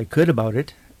much as I could about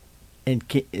it and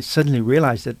suddenly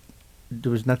realized that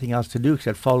there was nothing else to do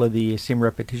except follow the same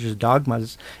repetitious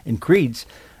dogmas and creeds,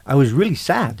 I was really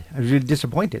sad. I was really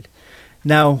disappointed.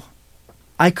 Now,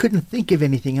 I couldn't think of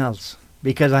anything else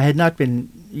because I had not been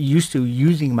used to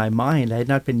using my mind. I had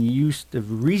not been used to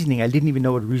reasoning. I didn't even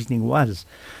know what reasoning was.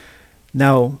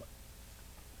 Now,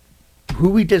 who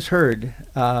we just heard,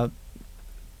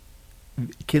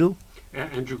 Kittle?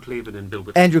 Andrew Klavan and Bill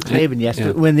Whittle. Andrew Klavan, yes.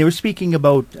 Yeah. When they were speaking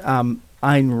about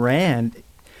Ayn Rand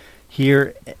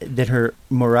here, that her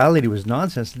morality was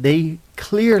nonsense, they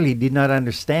clearly did not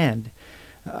understand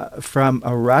from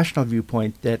a rational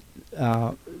viewpoint that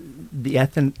the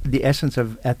essence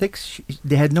of ethics,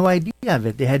 they had no idea of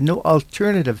it. They had no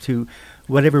alternative to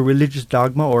whatever religious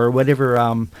dogma or whatever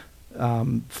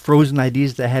frozen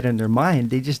ideas they had in their mind.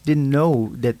 They just didn't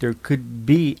know that there could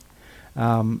be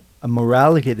a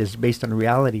morality that's based on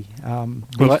reality.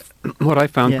 What I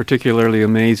found particularly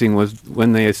amazing was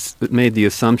when they made the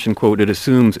assumption, quote, it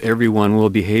assumes everyone will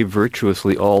behave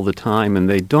virtuously all the time, and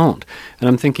they don't. And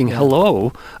I'm thinking,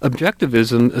 hello,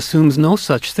 objectivism assumes no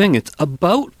such thing. It's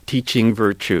about teaching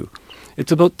virtue.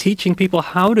 It's about teaching people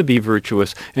how to be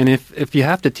virtuous. And if you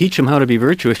have to teach them how to be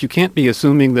virtuous, you can't be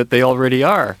assuming that they already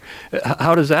are.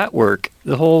 How does that work?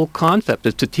 The whole concept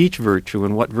is to teach virtue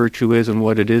and what virtue is and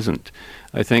what it isn't.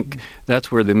 I think that's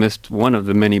where they missed one of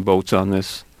the many boats on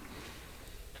this.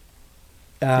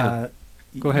 Go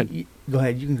ahead. Go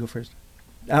ahead. You can go first.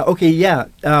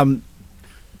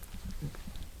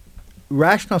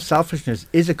 Rational selfishness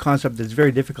is a concept that's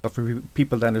very difficult for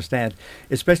people to understand,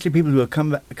 especially people who have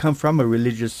come from a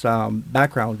religious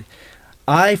background.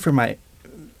 For my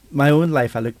own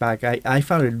life, I look back, I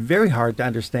found it very hard to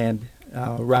understand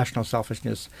rational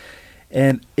selfishness.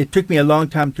 And it took me a long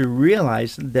time to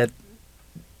realize that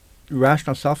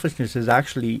rational selfishness is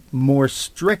actually more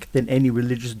strict than any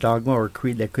religious dogma or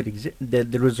creed that could exist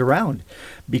that was around,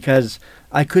 because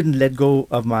I couldn't let go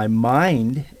of my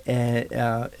mind at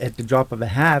the drop of a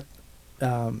hat,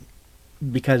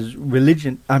 because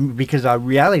our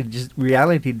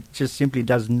reality just simply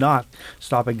does not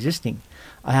stop existing.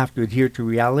 I have to adhere to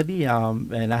reality,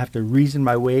 and I have to reason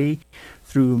my way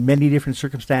through many different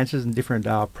circumstances and different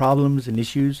problems and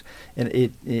issues, and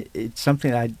it's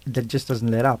something that just doesn't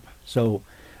let up. So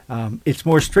it's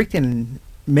more strict in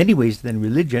many ways than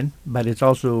religion, but it's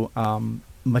also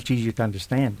much easier to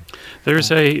understand.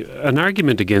 There's an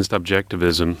argument against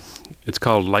objectivism. It's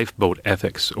called lifeboat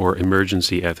ethics or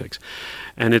emergency ethics.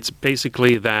 And it's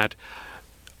basically that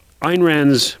Ayn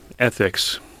Rand's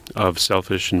ethics of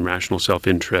selfish and rational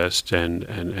self-interest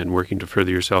and working to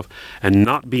further yourself and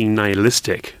not being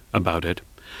nihilistic about it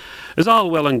is all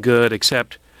well and good,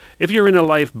 except if you're in a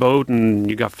lifeboat and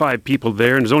you got 5 people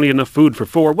there and there's only enough food for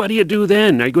 4, what do you do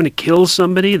then? Are you going to kill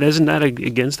somebody? Isn't that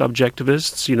against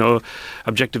objectivists,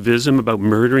 objectivism about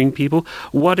murdering people?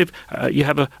 What if you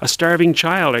have a starving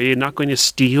child? Are you not going to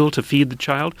steal to feed the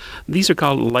child? These are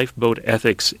called lifeboat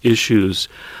ethics issues.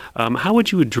 How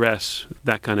would you address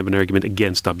that kind of an argument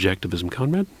against objectivism,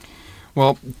 Conrad?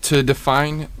 Well, to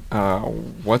define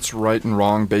what's right and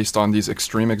wrong based on these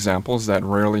extreme examples that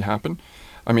rarely happen,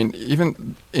 I mean,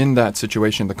 even in that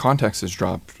situation, the context is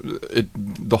dropped.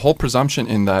 The whole presumption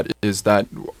in that is that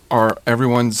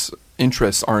everyone's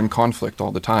interests are in conflict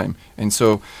all the time. And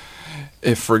so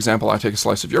if, for example, I take a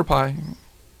slice of your pie,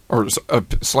 or a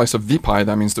slice of the pie,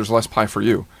 that means there's less pie for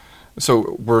you.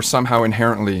 So we're somehow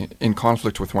inherently in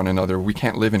conflict with one another. We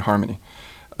can't live in harmony.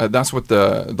 That's what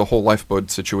the whole lifeboat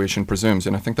situation presumes,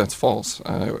 and I think that's false.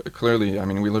 Clearly, I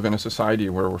mean, we live in a society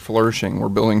where we're flourishing. We're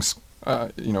building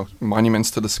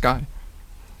monuments to the sky.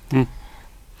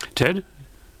 Ted,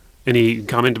 any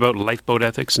comment about lifeboat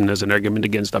ethics and as an argument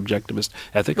against objectivist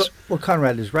ethics? Well,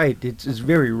 Conrad is right. It's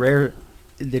very rare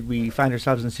that we find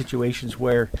ourselves in situations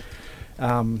where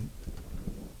the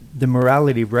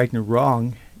morality of right and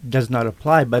wrong does not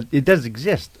apply, but it does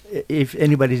exist. If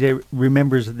anybody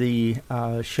remembers the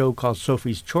show called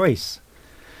Sophie's Choice,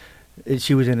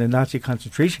 she was in a Nazi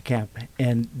concentration camp,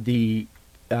 and the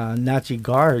Nazi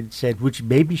guard said, "Which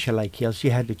baby shall I kill?" She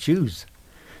had to choose.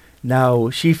 Now,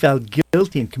 she felt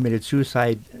guilty and committed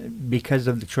suicide because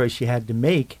of the choice she had to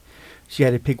make. She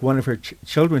had to pick one of her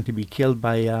children to be killed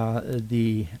by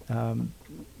the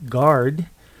guard.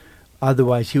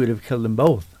 Otherwise, he would have killed them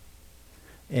both.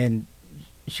 And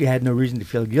she had no reason to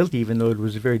feel guilty, even though it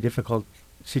was a very difficult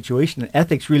situation. And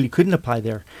ethics really couldn't apply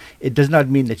there. It does not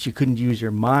mean that you couldn't use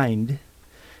your mind,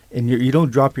 and you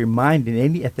don't drop your mind in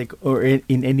any ethic or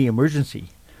in any emergency.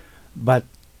 But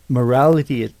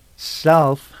morality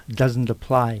itself doesn't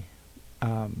apply.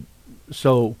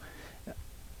 So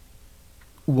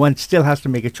one still has to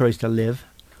make a choice to live.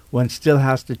 One still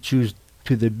has to choose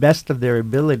to the best of their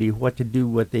ability what to do,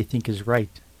 what they think is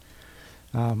right.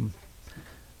 And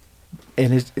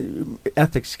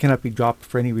ethics cannot be dropped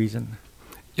for any reason.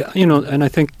 Yeah, and I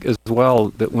think as well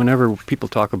that whenever people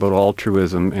talk about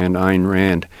altruism and Ayn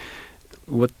Rand,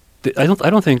 I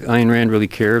don't think Ayn Rand really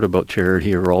cared about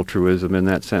charity or altruism in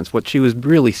that sense. What she was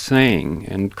really saying,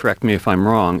 and correct me if I'm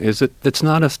wrong, is that it's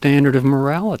not a standard of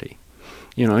morality.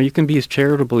 You can be as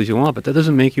charitable as you want, but that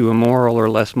doesn't make you a moral or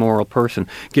less moral person.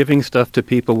 Giving stuff to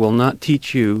people will not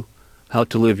teach you how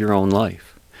to live your own life.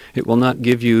 It will not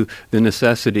give you the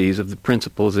necessities of the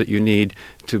principles that you need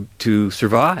to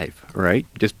survive, right?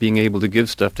 Just being able to give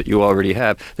stuff that you already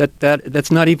have.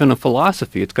 That's not even a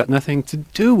philosophy. It's got nothing to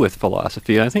do with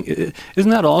philosophy. I think,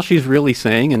 isn't that all she's really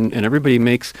saying? And everybody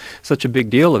makes such a big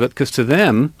deal of it because to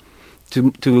them,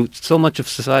 to so much of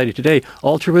society today,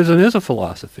 altruism is a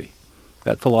philosophy.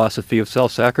 That philosophy of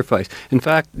self-sacrifice. In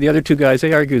fact, the other two guys,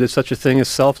 they argue that such a thing as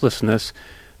selflessness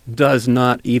does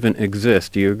not even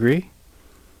exist. Do you agree?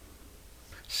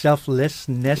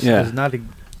 Selflessness is not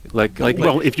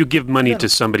well, if you give money to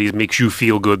somebody, it makes you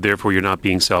feel good, therefore you're not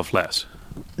being selfless.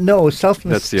 No,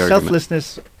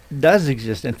 selflessness does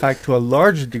exist. In fact, to a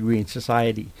large degree in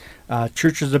society.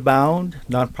 Churches abound,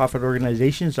 non-profit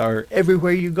organizations are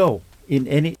everywhere you go,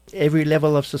 in every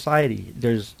level of society.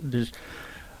 There's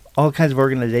all kinds of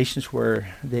organizations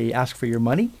where they ask for your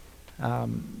money.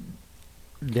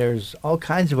 There's all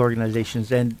kinds of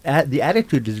organizations, and the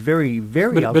attitude is very,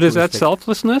 very altruistic. But is that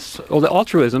selflessness? Well, the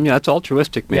altruism, it's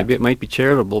altruistic. Maybe it might be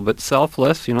charitable, but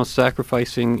selfless,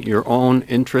 sacrificing your own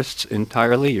interests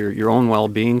entirely, your own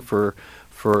well-being for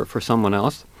someone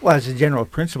else? Well, as a general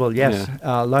principle, yes.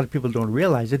 Yeah. A lot of people don't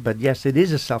realize it, but yes, it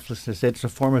is a selflessness. It's a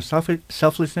form of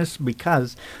selflessness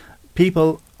because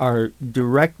people are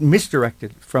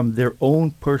misdirected from their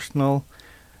own personal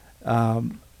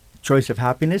choice of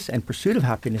happiness and pursuit of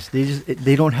happiness.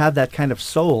 They don't have that kind of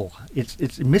soul.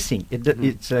 It's missing.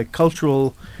 It's a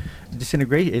cultural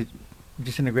disintegration.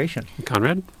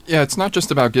 Conrad? Yeah, it's not just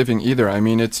about giving either. I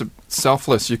mean, it's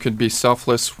selfless. You could be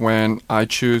selfless when I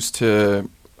choose to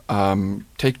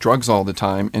take drugs all the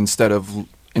time instead of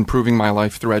improving my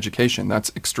life through education.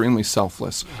 That's extremely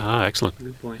selfless. Excellent.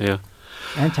 Good point. Yeah.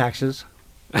 And taxes.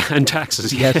 And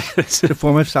taxes, yes. It's a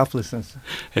form of selflessness.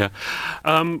 Yeah.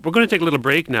 We're going to take a little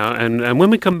break now, and when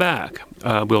we come back,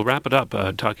 we'll wrap it up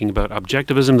talking about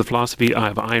objectivism, the philosophy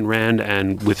of Ayn Rand,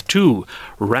 and with two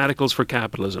radicals for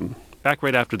capitalism. Back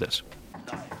right after this.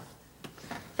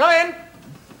 Come in.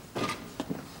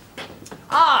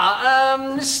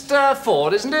 Mr.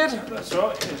 Ford, isn't it? That's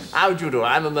right, yes. How do you do?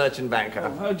 I'm a merchant banker.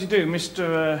 How do you do,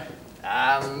 Mr.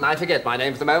 I forget my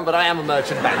name for the moment, but I am a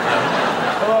merchant banker.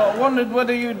 I wondered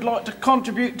whether you'd like to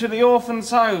contribute to the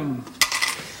orphan's home.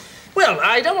 Well,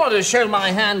 I don't want to show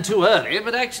my hand too early,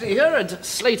 but actually here at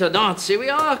Slater Nazi we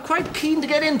are quite keen to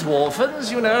get into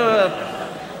orphans,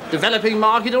 developing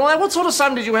market and all that. What sort of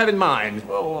sum did you have in mind?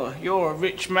 Well, you're a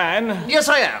rich man. Yes,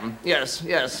 I am. Yes.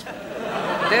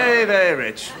 Very, very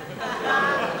rich.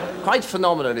 Quite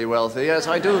phenomenally wealthy, yes,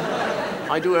 I do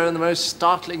earn the most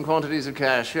startling quantities of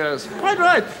cash, yes. Quite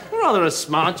right. You're rather a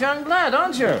smart young lad,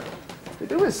 aren't you? You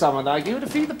do with someone like you to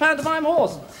feed the pantomime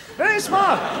horse. Very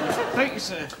smart. Thank you,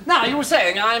 sir. Now, you were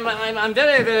saying I'm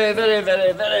very, very, very,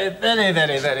 very, very, very,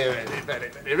 very, very, very,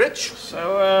 very rich.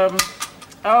 So,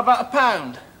 how about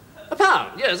 £1?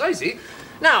 £1, yes, I see.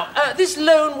 Now, this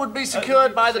loan would be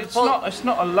secured by the deposit... It's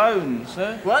not a loan,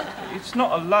 sir. What? It's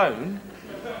not a loan.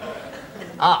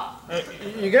 Ah.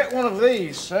 You get one of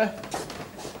these, sir.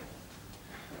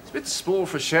 It's a bit small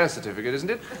for a share certificate, isn't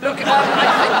it? Look,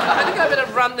 I think I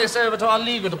better run this over to our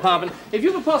legal department. If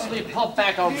you could possibly pop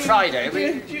back on Friday...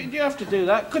 Do you have to do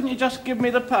that? Couldn't you just give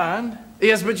me the £1?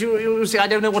 Yes, but you see, I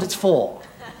don't know what it's for.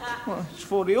 Well, it's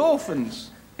for the orphans.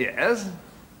 Yes?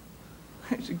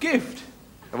 It's a gift.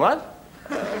 A what?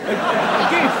 A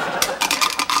gift.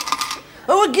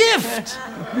 Oh, a gift!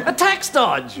 A tax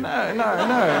dodge! No. I'm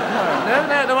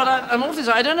awfully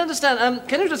sorry. I don't understand.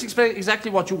 Can you just explain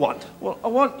exactly what you want? Well, I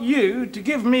want you to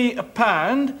give me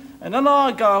 £1, and then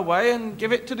I'll go away and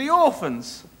give it to the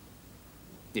orphans.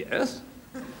 Yes?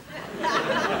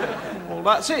 Well,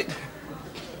 that's it.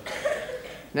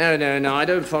 No, I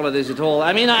don't follow this at all.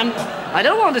 I mean, I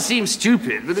don't want to seem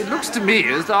stupid, but it looks to me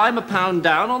as though I'm £1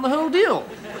 down on the whole deal.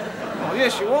 Oh,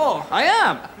 yes, you are. I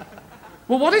am.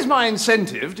 Well, what is my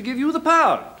incentive to give you the £1?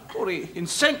 Well, the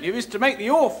incentive is to make the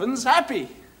orphans happy.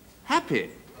 Happy?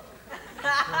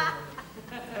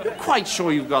 You're quite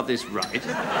sure you've got this right?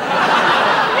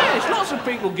 Yes, lots of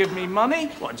people give me money.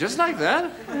 What, just like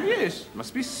that? Yes.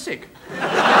 Must be sick.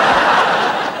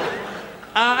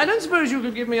 I don't suppose you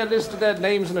could give me a list of their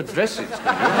names and addresses, could you?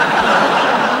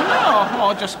 No,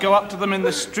 I'll just go up to them in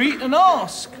the street and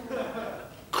ask.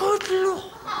 Good Lord.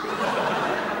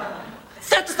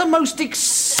 That's the most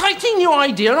exciting new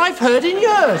idea I've heard in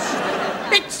years.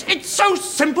 It's so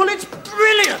simple, it's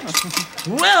brilliant.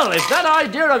 Well, if that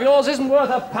idea of yours isn't worth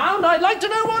 £1, I'd like to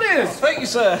know what is. Thank you,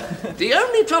 sir. The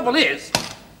only trouble is,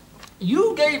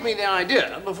 you gave me the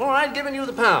idea before I'd given you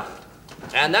the £1.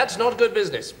 And that's not good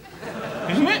business.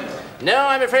 Isn't it? No,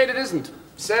 I'm afraid it isn't.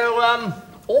 So,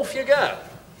 off you go.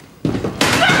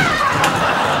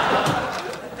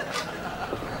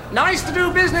 Nice to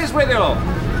do business with you.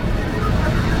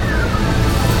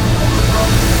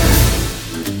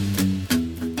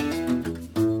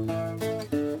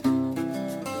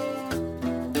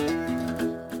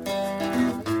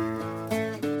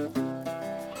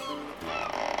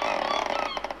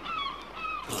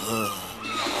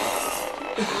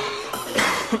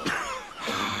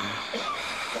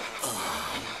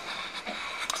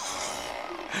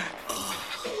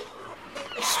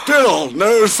 Still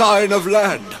no sign of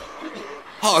land.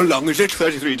 How long is it?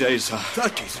 33 days, sir.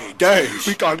 33 days?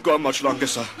 We can't go on much longer,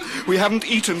 sir. We haven't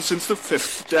eaten since the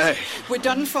 5th day. We're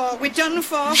done for. We're done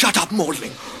for. Shut up,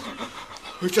 Maudling.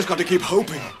 We've just got to keep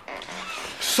hoping.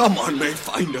 Someone may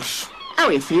find us. How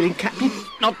are you feeling, Captain?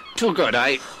 Not too good.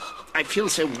 I feel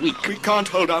so weak. We can't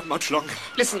hold out much longer.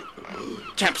 Listen,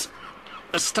 chaps,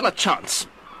 there's still a chance.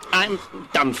 I'm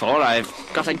done for. I've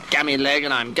got a gammy leg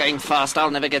and I'm going fast.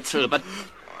 I'll never get through, but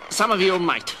some of you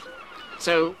might.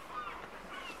 So,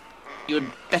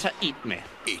 you'd better eat me.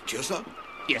 Eat you, sir?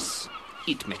 Yes,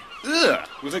 eat me. Ugh,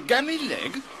 with a gammy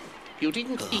leg? You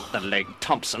didn't eat the leg,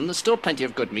 Thompson. There's still plenty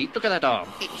of good meat. Look at that arm.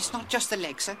 It's not just the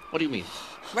leg, sir. What do you mean?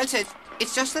 Well, sir,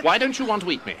 it's just that... Why don't you want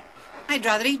to eat me? I'd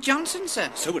rather eat Johnson, sir.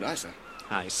 So would I, sir.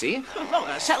 I see.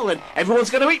 No, settle it. Everyone's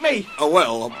going to eat me. Oh,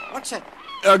 well... What's that?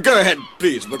 Go ahead,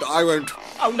 please, but I won't...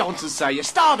 Oh, nonsense, sir. You're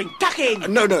starving. Duck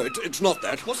in. No, it's not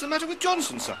that. What's the matter with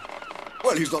Johnson, sir?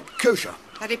 Well, he's not kosher.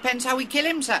 That depends how we kill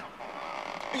him, sir.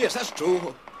 Yes, that's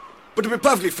true. But to be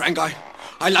perfectly frank, I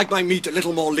like my meat a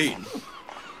little more lean.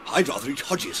 I'd rather eat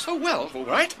Hodges. Oh, well, all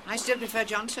right. I still prefer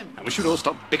Johnson. I wish you'd all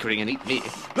stop bickering and eat me.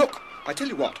 Look, I tell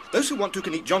you what, those who want to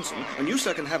can eat Johnson, and you,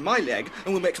 sir, can have my leg,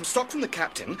 and we'll make some stock from the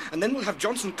captain, and then we'll have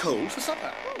Johnson cold for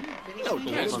supper. Oh,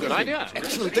 that's a good idea.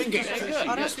 Excellent thinking.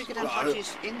 Or else we could have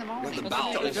Hodges in the morning.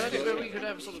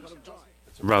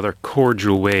 Rather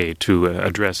cordial way to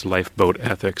address lifeboat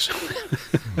ethics.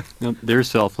 There's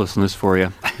selflessness for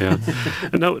you. Yeah.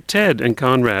 Now, Ted and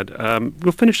Conrad,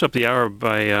 we'll finish up the hour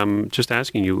by just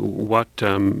asking you what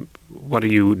are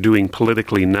you doing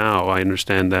politically now? I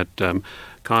understand that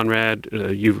Conrad,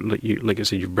 you like I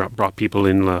said, you've brought people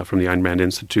in from the Ayn Rand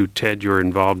Institute. Ted, you're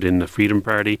involved in the Freedom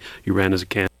Party. You ran as a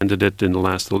candidate in the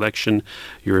last election.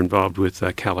 You're involved with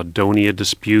the Caledonia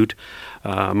dispute,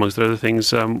 amongst other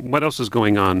things. What else is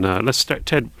going on? Let's start,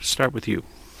 Ted, start with you.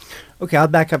 Okay, I'll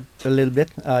back up a little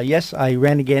bit. Yes, I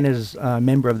ran again as a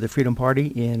member of the Freedom Party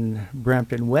in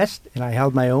Brampton West, and I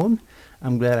held my own.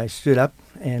 I'm glad I stood up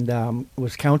and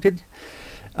was counted.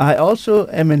 I also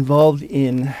am involved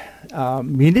in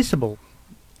municipal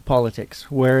politics,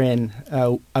 wherein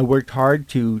I worked hard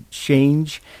to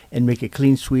change and make a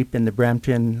clean sweep in the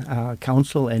Brampton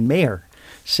Council and Mayor.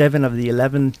 7 of the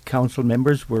 11 council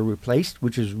members were replaced,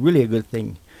 which is really a good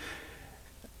thing.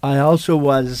 I also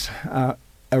was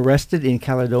arrested in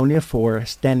Caledonia for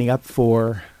standing up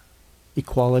for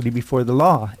equality before the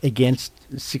law against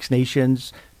Six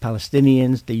Nations,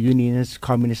 Palestinians, the Unionists,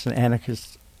 communists, and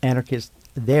anarchists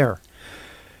there.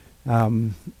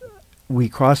 We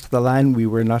crossed the line we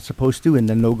were not supposed to in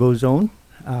the no-go zone.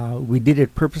 We did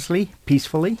it purposely,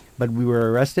 peacefully, but we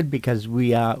were arrested because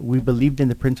we believed in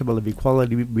the principle of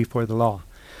equality before the law.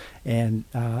 And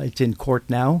it's in court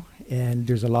now, and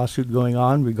there's a lawsuit going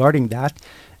on regarding that,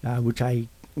 which I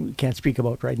can't speak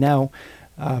about right now.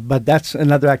 But that's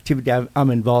another activity I'm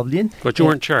involved in. But you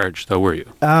weren't charged, though, were you?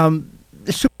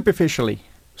 Superficially.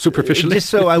 Superficially? Just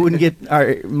so I wouldn't get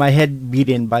my head beat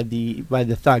in by the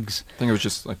thugs. I think it was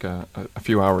just like a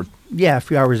few hours. Yeah, a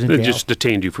few hours in jail. They just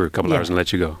detained you for a couple hours and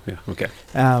let you go. Yeah, okay.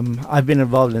 I've been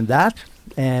involved in that,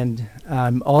 and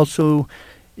I'm also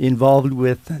involved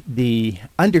with the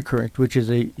Undercurrent, which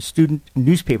is a student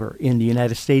newspaper in the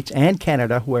United States and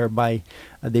Canada, whereby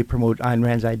they promote Ayn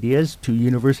Rand's ideas to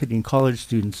university and college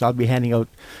students. I'll be handing out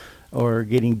or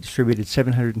getting distributed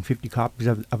 750 copies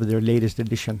of their latest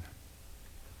edition.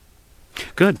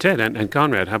 Good, Ted. And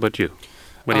Conrad, how about you?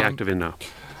 What are you active in now?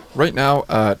 Right now,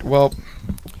 well,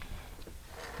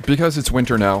 because it's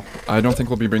winter now, I don't think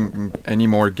we'll be bringing any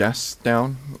more guests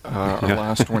down. Our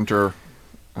last winter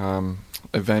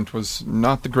event was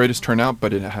not the greatest turnout,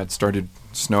 but it had started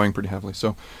snowing pretty heavily.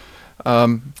 So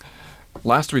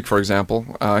last week, for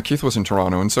example, Keith was in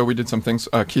Toronto, and so we did some things.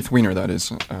 Keith Weiner, that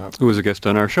is. Who was a guest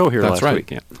on our show here last right.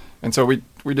 week. Yeah. And so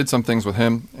we did some things with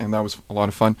him, and that was a lot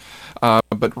of fun.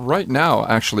 But right now,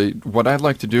 actually, what I'd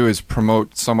like to do is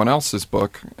promote someone else's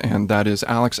book, and that is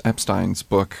Alex Epstein's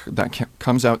book that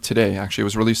comes out today. Actually, it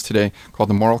was released today, called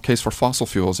The Moral Case for Fossil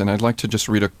Fuels, and I'd like to just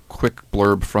read a quick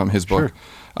blurb from his book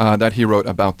that he wrote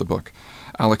about the book.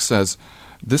 Alex says,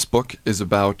 "This book is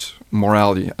about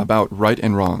morality, about right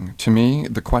and wrong. To me,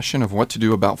 the question of what to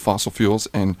do about fossil fuels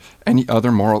and any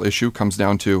other moral issue comes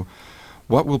down to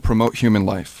what will promote human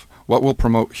life? What will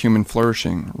promote human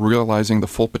flourishing, realizing the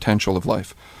full potential of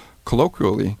life?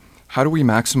 Colloquially, how do we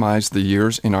maximize the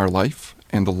years in our life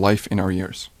and the life in our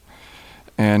years?"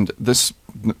 And this,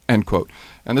 end quote.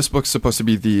 And this book's supposed to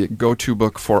be the go-to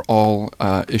book for all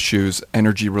issues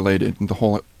energy-related, and the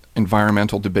whole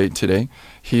environmental debate today.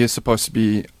 He is supposed to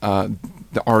be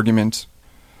the argument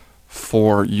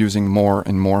for using more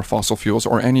and more fossil fuels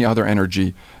or any other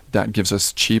energy that gives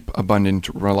us cheap, abundant,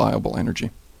 reliable energy.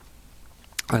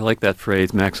 I like that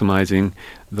phrase, maximizing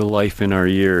the life in our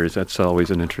years. That's always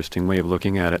an interesting way of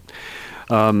looking at it.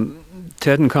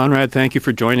 Ted and Conrad, thank you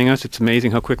for joining us. It's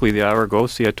amazing how quickly the hour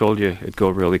goes. See, I told you it'd go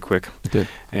really quick. It did.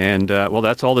 And, well,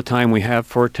 that's all the time we have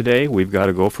for today. We've got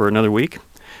to go for another week.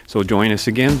 So join us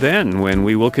again then when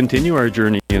we will continue our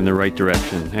journey in the right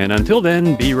direction. And until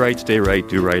then, be right, stay right,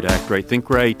 do right, act right, think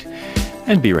right,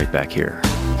 and be right back here.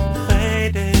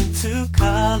 Fade into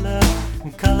color,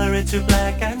 and color into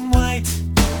black and white.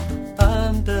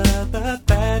 Under the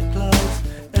bedclothes,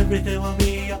 everything will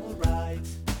be alright.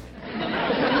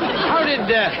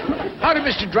 How did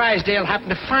Mr. Drysdale happen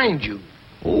to find you?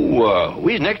 Oh,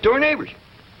 we's next door neighbors.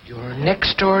 Your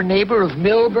next door neighbor of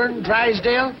Milburn,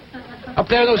 Drysdale? Up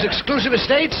there, those exclusive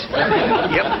estates?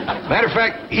 Yep. Matter of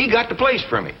fact, he got the place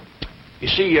for me. You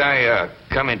see, I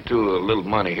come into a little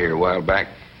money here a while back,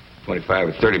 25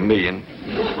 or 30 million.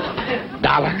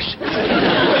 Dollars.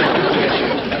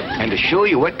 And to show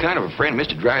you what kind of a friend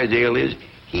Mr. Drysdale is,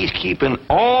 he's keeping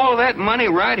all that money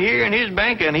right here in his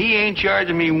bank, and he ain't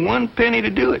charging me one penny to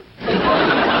do it.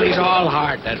 He's all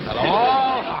heart, that fellow.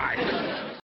 All